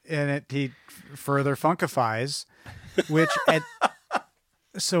 Yeah, and he further funkifies. Which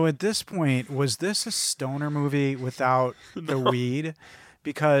so at this point, was this a stoner movie without the weed?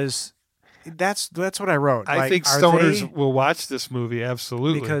 Because that's what I wrote. I think stoners will watch this movie,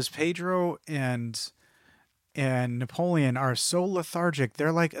 absolutely. Because Pedro and Napoleon are so lethargic,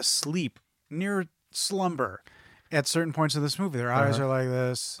 they're like asleep, near slumber at certain points of this movie. Their eyes are like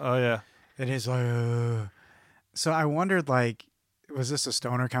this. Oh yeah. And he's like, ugh. So I wondered, like, was this a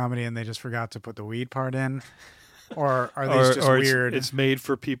stoner comedy and they just forgot to put the weed part in? Or are these just weird? It's made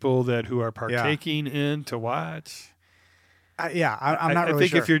for people who are partaking in to watch. I'm not really I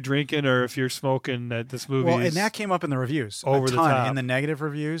think sure. if you're drinking or if you're smoking, that this movie Well, and that came up in the reviews. Over the top. In the negative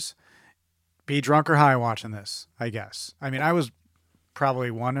reviews. Be drunk or high watching this, I guess. I mean, I was probably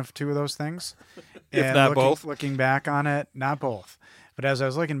one of two of those things. If not both. Looking back on it, not both. But as I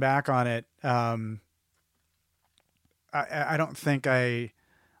was looking back on it, I don't think I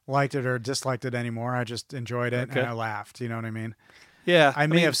liked it or disliked it anymore. I just enjoyed it and I laughed. You know what I mean? Yeah. I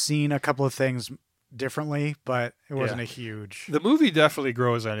may have seen a couple of things differently, but it wasn't a huge. The movie definitely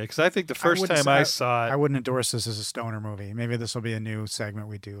grows on you because I think the first time I saw it, I wouldn't endorse this as a stoner movie. Maybe this will be a new segment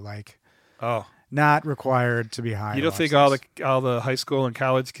we do. Like, oh, not required to be high. You don't think all the high school and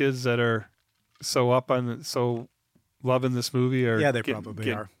college kids that are so loving this movie are? Yeah, they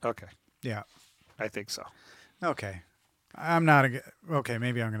probably are. Okay. Yeah, I think so. Okay, I'm not okay.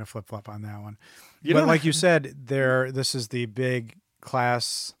 Maybe I'm going to flip flop on that one. But like you said, this is the big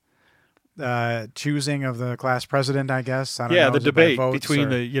class choosing of the class president, I guess. I don't know, the debate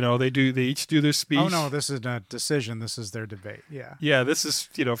between or... they each do their speech. Oh no, this is a decision. This is their debate. Yeah. Yeah, this is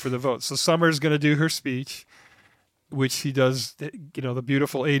for the vote. So Summer's going to do her speech, which she does. The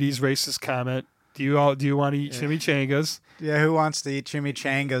beautiful '80s racist comment. Do you want to eat chimichangas? Yeah, who wants to eat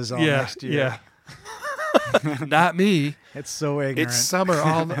chimichangas all next year? Yeah. Not me. It's so ignorant. It's Summer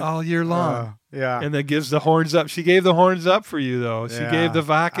all year long. Yeah. And then gives the horns up. She gave the horns up for you, though. She gave the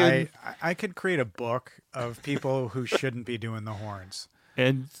vodka. I could create a book of people who shouldn't be doing the horns.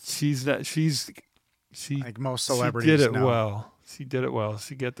 And she's not. She like most celebrities. She did it well. She did it well.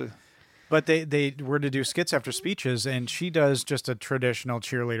 She get the. But they were to do skits after speeches, and she does just a traditional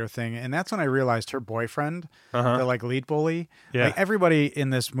cheerleader thing. And that's when I realized her boyfriend, the like lead bully, like everybody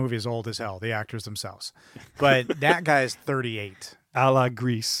in this movie is old as hell, the actors themselves. But that guy's 38. A la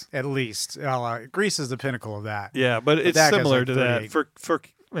Grease. At least. Grease is the pinnacle of that. Yeah, but it's similar to that.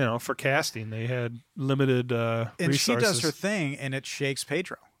 For casting, they had limited and resources. She does her thing, and it shakes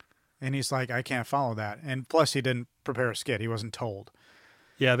Pedro. And he's like, I can't follow that. And plus, he didn't prepare a skit. He wasn't told.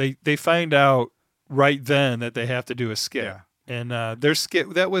 Yeah, they find out right then that they have to do a skit. Yeah. And their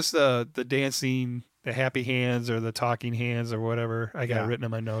skit, that was the dancing, the happy hands or the talking hands or whatever I got written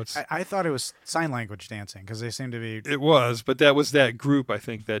in my notes. I thought it was sign language dancing because they seem to be. It was, but that was that group, I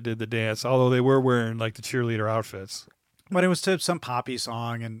think, that did the dance, although they were wearing like the cheerleader outfits. But it was to some poppy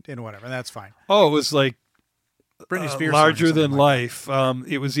song and whatever. That's fine. Oh, it was like Britney Spears Larger Than Life.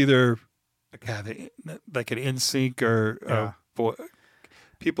 It was either like an NSYNC or boy.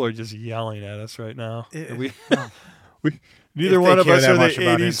 People are just yelling at us right now. Neither one of us are the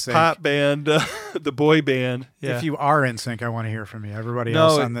 80s pop band, the boy band. Yeah. If you are in sync, I want to hear from you. Everybody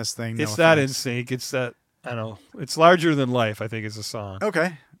else on this thing. It's not in sync. It's that, I don't know. It's Larger Than Life, I think is the song.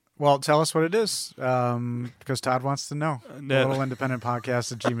 Okay. Well, tell us what it is, because Todd wants to know.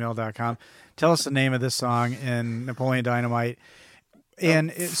 littleindependentpodcast@gmail.com. Tell us the name of this song in Napoleon Dynamite.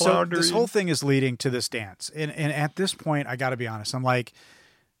 And so this whole thing is leading to this dance. And at this point, I got to be honest. I'm like,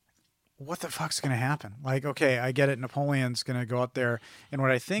 what the fuck's going to happen? Like, okay, I get it. Napoleon's going to go out there. And what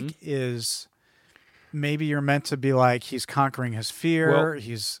I think is maybe you're meant to be like, he's conquering his fear.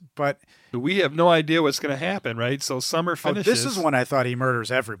 But we have no idea what's going to happen, right? So Summer finishes. This is when I thought he murders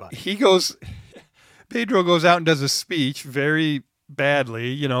everybody. Pedro goes out and does a speech very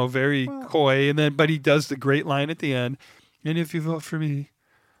badly, very coy. But he does the great line at the end. And if you vote for me,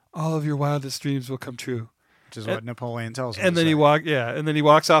 all of your wildest dreams will come true. Which is what Napoleon tells him. And then he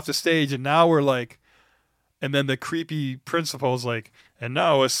walks off the stage, and now we're like, and then the creepy principal's like, and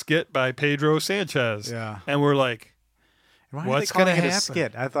now a skit by Pedro Sanchez. Yeah. And we're like, what's going to happen? A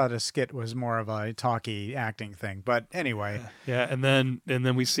skit? I thought a skit was more of a talky acting thing. But anyway. Yeah, and then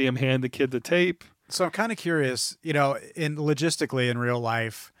we see him hand the kid the tape. So I'm kind of curious, logistically in real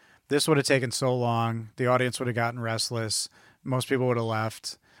life, this would have taken so long. The audience would have gotten restless. Most people would have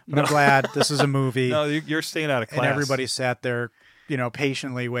left. But I'm glad this is a movie. No, you're staying out of class. And everybody sat there,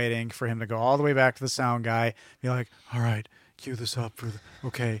 patiently waiting for him to go all the way back to the sound guy. Be like, all right, cue this up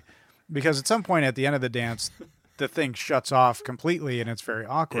okay. Because at some point at the end of the dance, the thing shuts off completely and it's very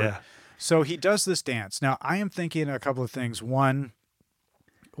awkward. Yeah. So he does this dance. Now, I am thinking a couple of things. One,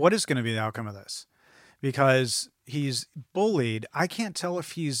 what is going to be the outcome of this? Because he's bullied. I can't tell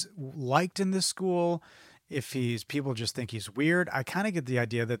if he's liked in this school, if people just think he's weird. I kind of get the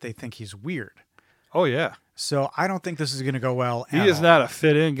idea that they think he's weird. Oh, yeah. So I don't think this is going to go well He is not a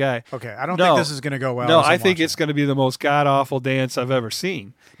fit-in guy. Okay, I don't think this is going to go well. No, I think it's going to be the most god-awful dance I've ever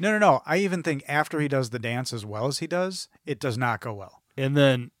seen. No. I even think after he does the dance as well as he does, it does not go well. And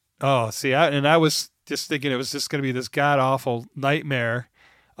then, I was just thinking it was just going to be this god-awful nightmare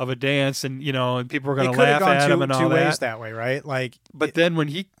of a dance, and and people were going to laugh at him and all that. It could have gone two ways that way, right? Then when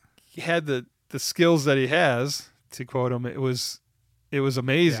he had the skills that he has, to quote him, it was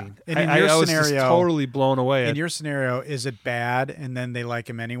amazing. Yeah. And I was just totally blown away. In your scenario, is it bad and then they like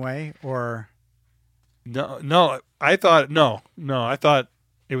him anyway, or no? I thought I thought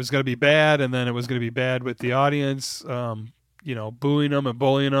it was going to be bad, and then it was going to be bad with the audience, booing him and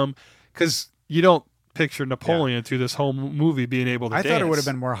bullying him, because you don't picture Napoleon through this whole movie being able to I dance. thought it would have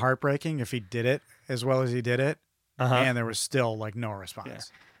been more heartbreaking if he did it as well as he did it, Uh-huh. and there was still like no response.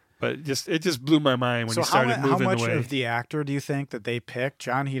 Yeah. But it just blew my mind when So he started how moving much the way. of the actor do you think that they picked,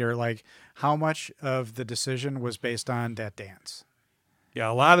 John Heder? Like, how much of the decision was based on that dance?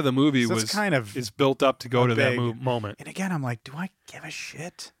 Yeah, a lot of the movie So was it's kind of is built up to go a to that big- moment. And again, I'm like, do I give a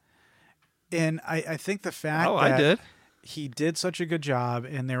shit? And I think the fact Oh, that I did. he did such a good job,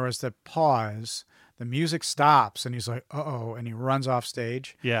 and there was the pause, the music stops, and he's like, uh-oh, and he runs off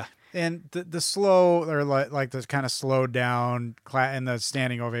stage. Yeah. And the slow, or like the kind of slowed down, and the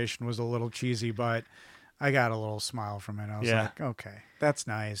standing ovation was a little cheesy, but I got a little smile from it. I was Yeah. like, okay, that's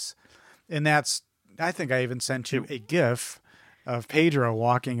nice. And I think I even sent you a GIF of Pedro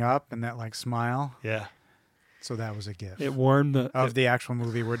walking up and that like smile. Yeah. So that was a GIF It warmed of the actual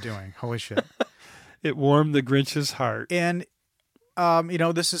movie we're doing. Holy shit. it warmed the Grinch's heart. And,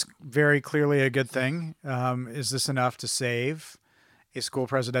 this is very clearly a good thing. Is this enough to save a school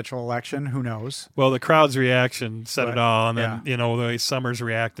presidential election? Who knows? Well, the crowd's reaction said it But, all, and then yeah. the way Summers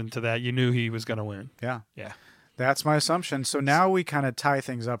reacting to that, you knew he was going to win. Yeah. Yeah. That's my assumption. So now we kind of tie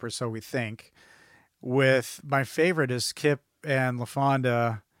things up, or so we think, with my favorite is Kip and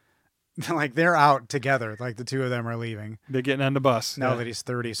LaFonda. Like they're out together. Like the two of them are leaving. They're getting on the bus. Now Yeah. that he's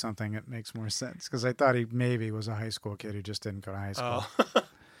 30 something, it makes more sense. Because I thought he maybe was a high school kid who just didn't go to high school.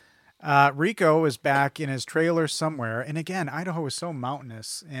 Oh. Rico is back in his trailer somewhere. And again, Idaho is so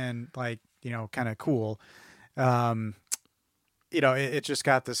mountainous and like, kind of cool. It just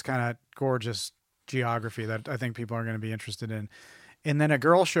got this kind of gorgeous geography that I think people are going to be interested in. And then a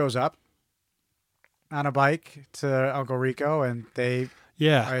girl shows up on a bike to Uncle Rico, and they,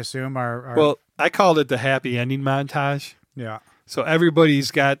 Yeah. I assume, are Well, I called it the happy ending montage. yeah. So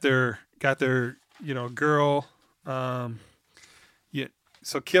everybody's got their girl.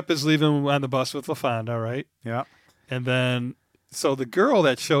 So Kip is leaving on the bus with LaFonda, right? Yeah. And then, so the girl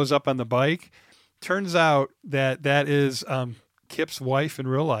that shows up on the bike, turns out that is Kip's wife in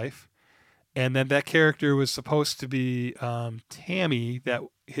real life. And then that character was supposed to be Tammy, that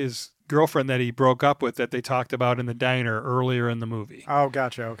his girlfriend that he broke up with, that they talked about in the diner earlier in the movie. Oh,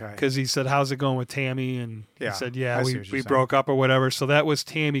 gotcha. Okay. Because he said, "How's it going with Tammy?" And Yeah, he said, I "Yeah, see we what you're saying. broke up or whatever." So that was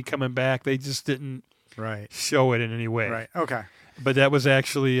Tammy coming back. They just didn't Right. show it in any way. Right. Okay. But that was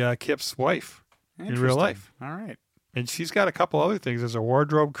actually Kip's wife in real Interesting. life. All right. And she's got a couple other things. There's a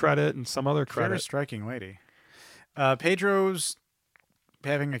wardrobe credit and some other Very credit. striking lady. Pedro's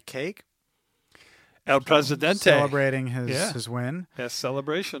having a cake, El Presidente. celebrating his Yeah. his win, Yes,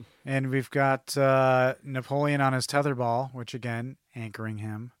 celebration. and we've got Napoleon on his tetherball, which again anchoring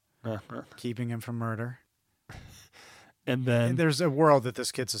him, Uh-huh. keeping him from murder. And And then there's a world that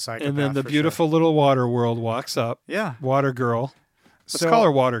this kid's a psychopath. and then the for beautiful little Waterworld walks up. sure. Yeah. Water girl. Let's So- call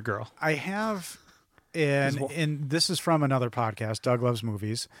her Water Girl. I have, and this is from another podcast, Doug Loves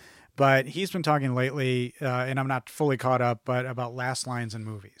Movies, but he's been talking lately, and I'm not fully caught up, but about last lines in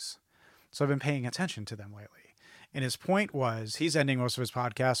movies. So I've been paying attention to them lately. And his point was, he's ending most of his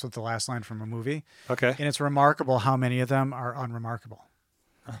podcasts with the last line from a movie, Okay. and it's remarkable how many of them are unremarkable.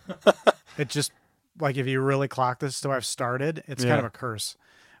 It just, like, if you really clock this, so I've started, it's kind Yeah. of a curse,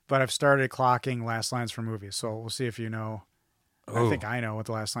 but I've started clocking last lines from movies. So we'll see if you know. I think I know what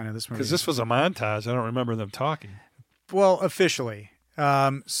the last line of this movie Because is. this was a montage. I don't remember them talking. Well, officially.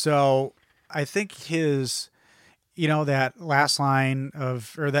 So I think his, that last line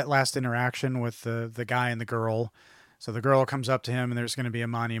or that last interaction with the guy and the girl. So the girl comes up to him and there's going to be a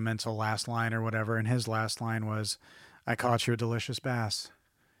monumental last line or whatever. And his last line was, "I caught you a delicious bass."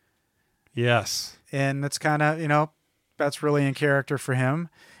 Yes. And that's kind of, that's really in character for him.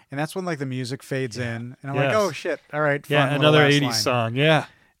 And that's when like the music fades in and I'm like, Yes. oh shit. All right. Fun Yeah, little another last 80s line. song. Yeah.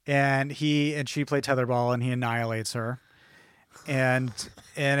 And he and she play tetherball and he annihilates her and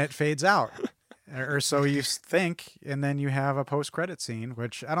it fades out, or so you think, and then you have a post-credit scene,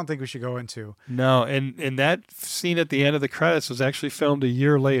 which I don't think we should go into. No, and that scene at the end of the credits was actually filmed a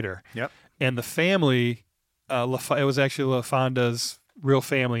year later. Yep. And the family, it was actually LaFonda's real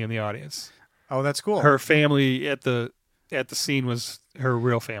family in the audience. Oh, that's cool. Her family at the scene was her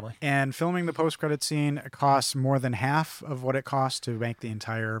real family. And filming the post-credit scene costs more than half of what it costs to make the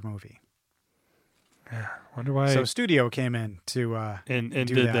entire movie. Wonder why. So studio came in to and do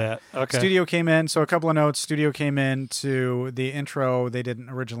did that. Okay. Studio came in. So a couple of notes. Studio came in to the intro they didn't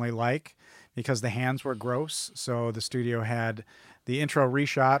originally like because the hands were gross. So the studio had the intro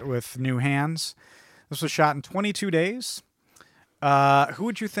reshot with new hands. This was shot in 22 days. Who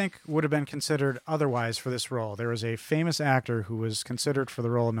would you think would have been considered otherwise for this role? There was a famous actor who was considered for the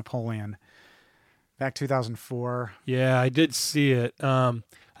role of Napoleon back 2004. Yeah, I did see it.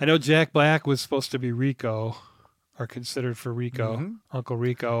 I I know Jack Black was supposed to be Rico, or considered for Rico, Uncle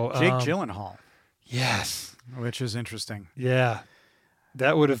Rico. Jake Gyllenhaal. Yes. Which is interesting. Yeah.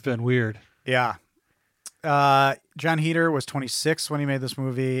 That would have been weird. Yeah. John Heder was 26 when he made this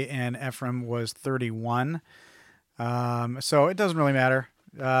movie, and Ephraim was 31. So it doesn't really matter.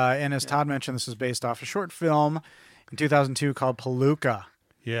 And as Todd mentioned, this is based off a short film in 2002 called Palooka.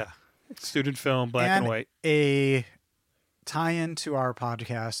 Yeah. Student film, black and white. A tie-in to our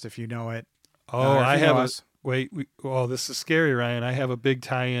podcast, if you know it. Oh, I have a... Wait, this is scary, Ryan. I have a big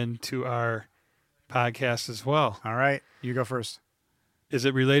tie-in to our podcast as well. All right. You go first. Is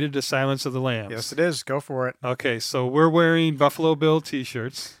it related to Silence of the Lambs? Yes, it is. Go for it. Okay, so we're wearing Buffalo Bill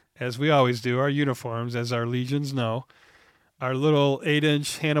t-shirts, as we always do, our uniforms, as our legions know. Our little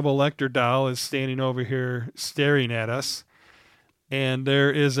 8-inch Hannibal Lecter doll is standing over here staring at us. And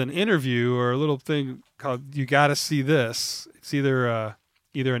there is an interview or a little thing called You Gotta See This. It's either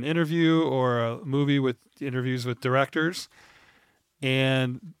an interview or a movie with interviews with directors.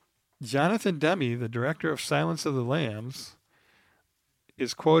 And Jonathan Demme, the director of Silence of the Lambs,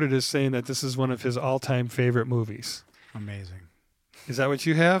 is quoted as saying that this is one of his all-time favorite movies. Amazing. Is that what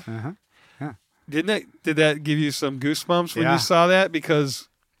you have? Uh-huh. Yeah. Did that give you some goosebumps when you saw that? Because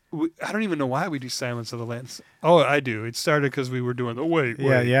I don't even know why we do Silence of the Lambs. Oh, I do. It started because we were doing the wait.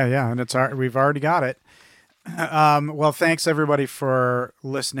 Yeah. And we've already got it. Well, thanks everybody for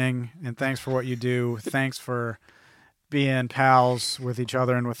listening, and thanks for what you do. Thanks for being pals with each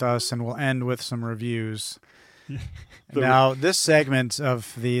other and with us, and we'll end with some reviews. Now, this segment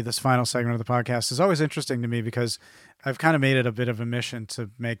of this final segment of the podcast is always interesting to me because I've kind of made it a bit of a mission to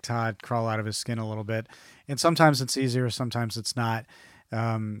make Todd crawl out of his skin a little bit. And sometimes it's easier, sometimes it's not,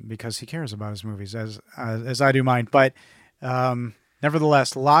 because he cares about his movies as I do mine. But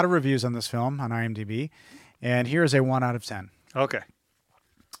nevertheless, a lot of reviews on this film on IMDb. And here's a 1 out of 10. Okay.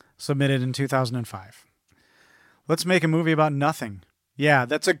 Submitted in 2005. Let's make a movie about nothing. Yeah,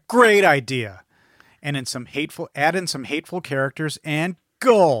 that's a great idea. And add in some hateful characters and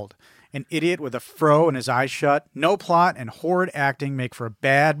gold. An idiot with a fro and his eyes shut, no plot, and horrid acting make for a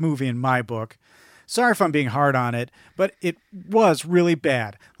bad movie in my book. Sorry if I'm being hard on it, but it was really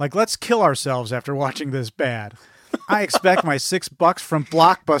bad. Like, let's kill ourselves after watching this bad. I expect my $6 from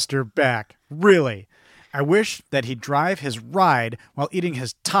Blockbuster back. Really. I wish that he'd drive his ride while eating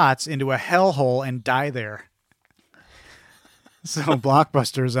his tots into a hellhole and die there. So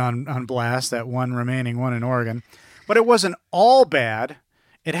Blockbuster's on blast, that remaining one in Oregon. But it wasn't all bad.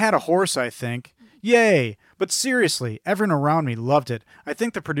 It had a horse, I think. Yay! But seriously, everyone around me loved it. I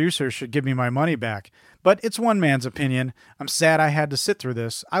think the producers should give me my money back. But it's one man's opinion. I'm sad I had to sit through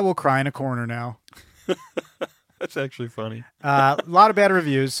this. I will cry in a corner now. That's actually funny. A lot of bad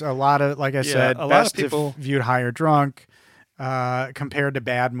reviews. A lot of, like I said, a lot best of people if viewed high or drunk. Compared to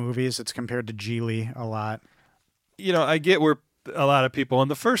bad movies, it's compared to Geely a lot. You know, I get where a lot of people, and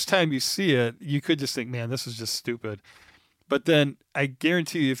the first time you see it, you could just think, man, this is just stupid. But then I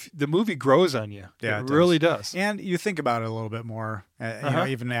guarantee you, if the movie grows on you, it really does. And you think about it a little bit more,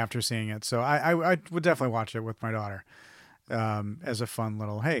 even after seeing it. So I would definitely watch it with my daughter as a fun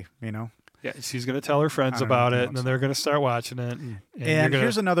little, hey, Yeah, she's going to tell her friends about it, and then they're going to start watching it. And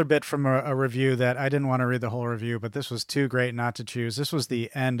here's another bit from a review that I didn't want to read the whole review, but this was too great not to choose. This was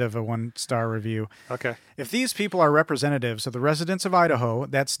the end of a 1-star review. Okay. If these people are representatives of the residents of Idaho,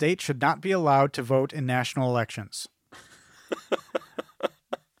 that state should not be allowed to vote in national elections.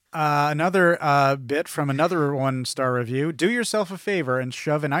 Another bit from another 1-star review. Do yourself a favor and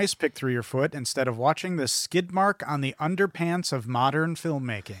shove an ice pick through your foot instead of watching the skid mark on the underpants of modern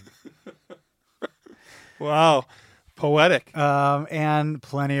filmmaking. Wow. Poetic. And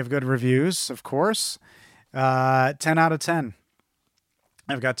plenty of good reviews, of course. 10 out of 10.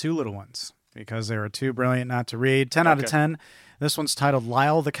 I've got 2 little ones because they were too brilliant not to read. 10 out of 10. This one's titled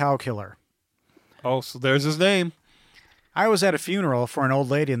Lyle the Cow Killer. Oh, so there's his name. I was at a funeral for an old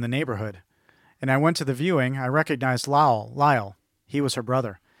lady in the neighborhood, and I went to the viewing. I recognized Lyle. He was her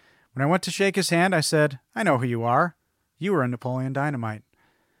brother. When I went to shake his hand, I said, I know who you are. You were in Napoleon Dynamite.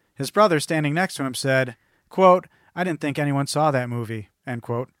 His brother, standing next to him, said, quote, I didn't think anyone saw that movie, end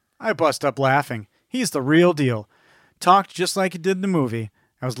quote. I bust up laughing. He's the real deal. Talked just like he did in the movie.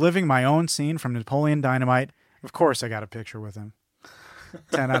 I was living my own scene from Napoleon Dynamite. Of course I got a picture with him.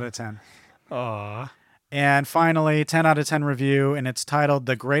 10 out of 10. Aww. And finally, 10 out of 10 review, and it's titled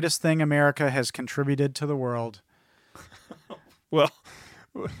The Greatest Thing America Has Contributed to the World. Well,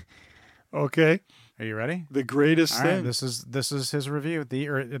 okay. Are you ready? The greatest All thing. Right, this is his review,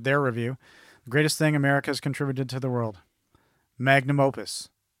 their review. The greatest thing America has contributed to the world. Magnum opus.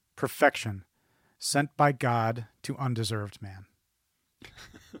 Perfection. Sent by God to undeserved man.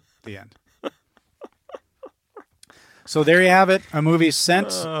 The end. So there you have it, a movie sent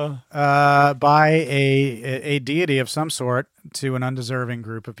by a deity of some sort to an undeserving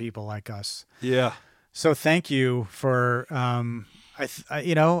group of people like us. Yeah. So thank you for,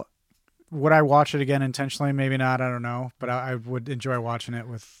 would I watch it again intentionally? Maybe not. I don't know. But I would enjoy watching it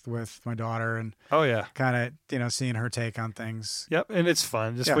with my daughter and Oh, yeah. kind of, seeing her take on things. Yep. And it's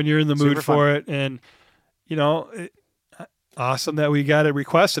fun just when you're in the mood for it. And, awesome that we got it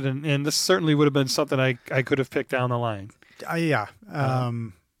requested. And this certainly would have been something I could have picked down the line. Yeah.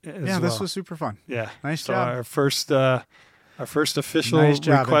 This was super fun. Yeah. Nice so job. Our first official nice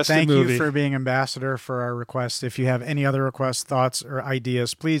job. requested Thank movie. you for being ambassador for our request. If you have any other requests, thoughts, or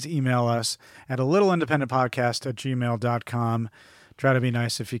ideas, please email us at alittleindependentpodcast@gmail.com. Try to be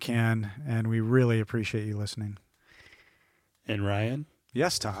nice if you can, and we really appreciate you listening. And Ryan?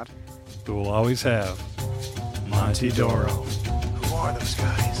 Yes, Todd? We will always have Monty Doro. Who are those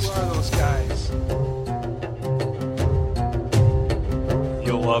guys?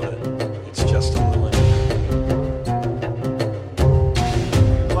 You'll love it. It's just a little independent.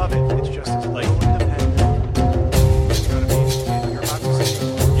 Love it. It's just as little independent. You're about to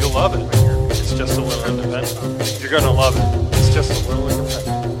say. You'll love it. It's just a little independent. You're going to love it. It's just a little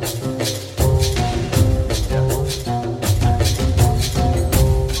independent.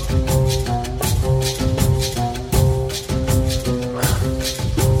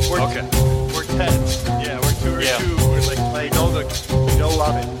 Okay. We're tense. Yeah, we're two or two. We're like you don't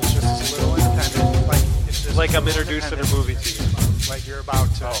love it. It's just as little independent. Like it's just Like I'm introducing a movie to you. Like you're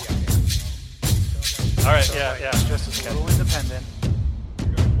about to. All right. So, Yeah. It's just as little independent.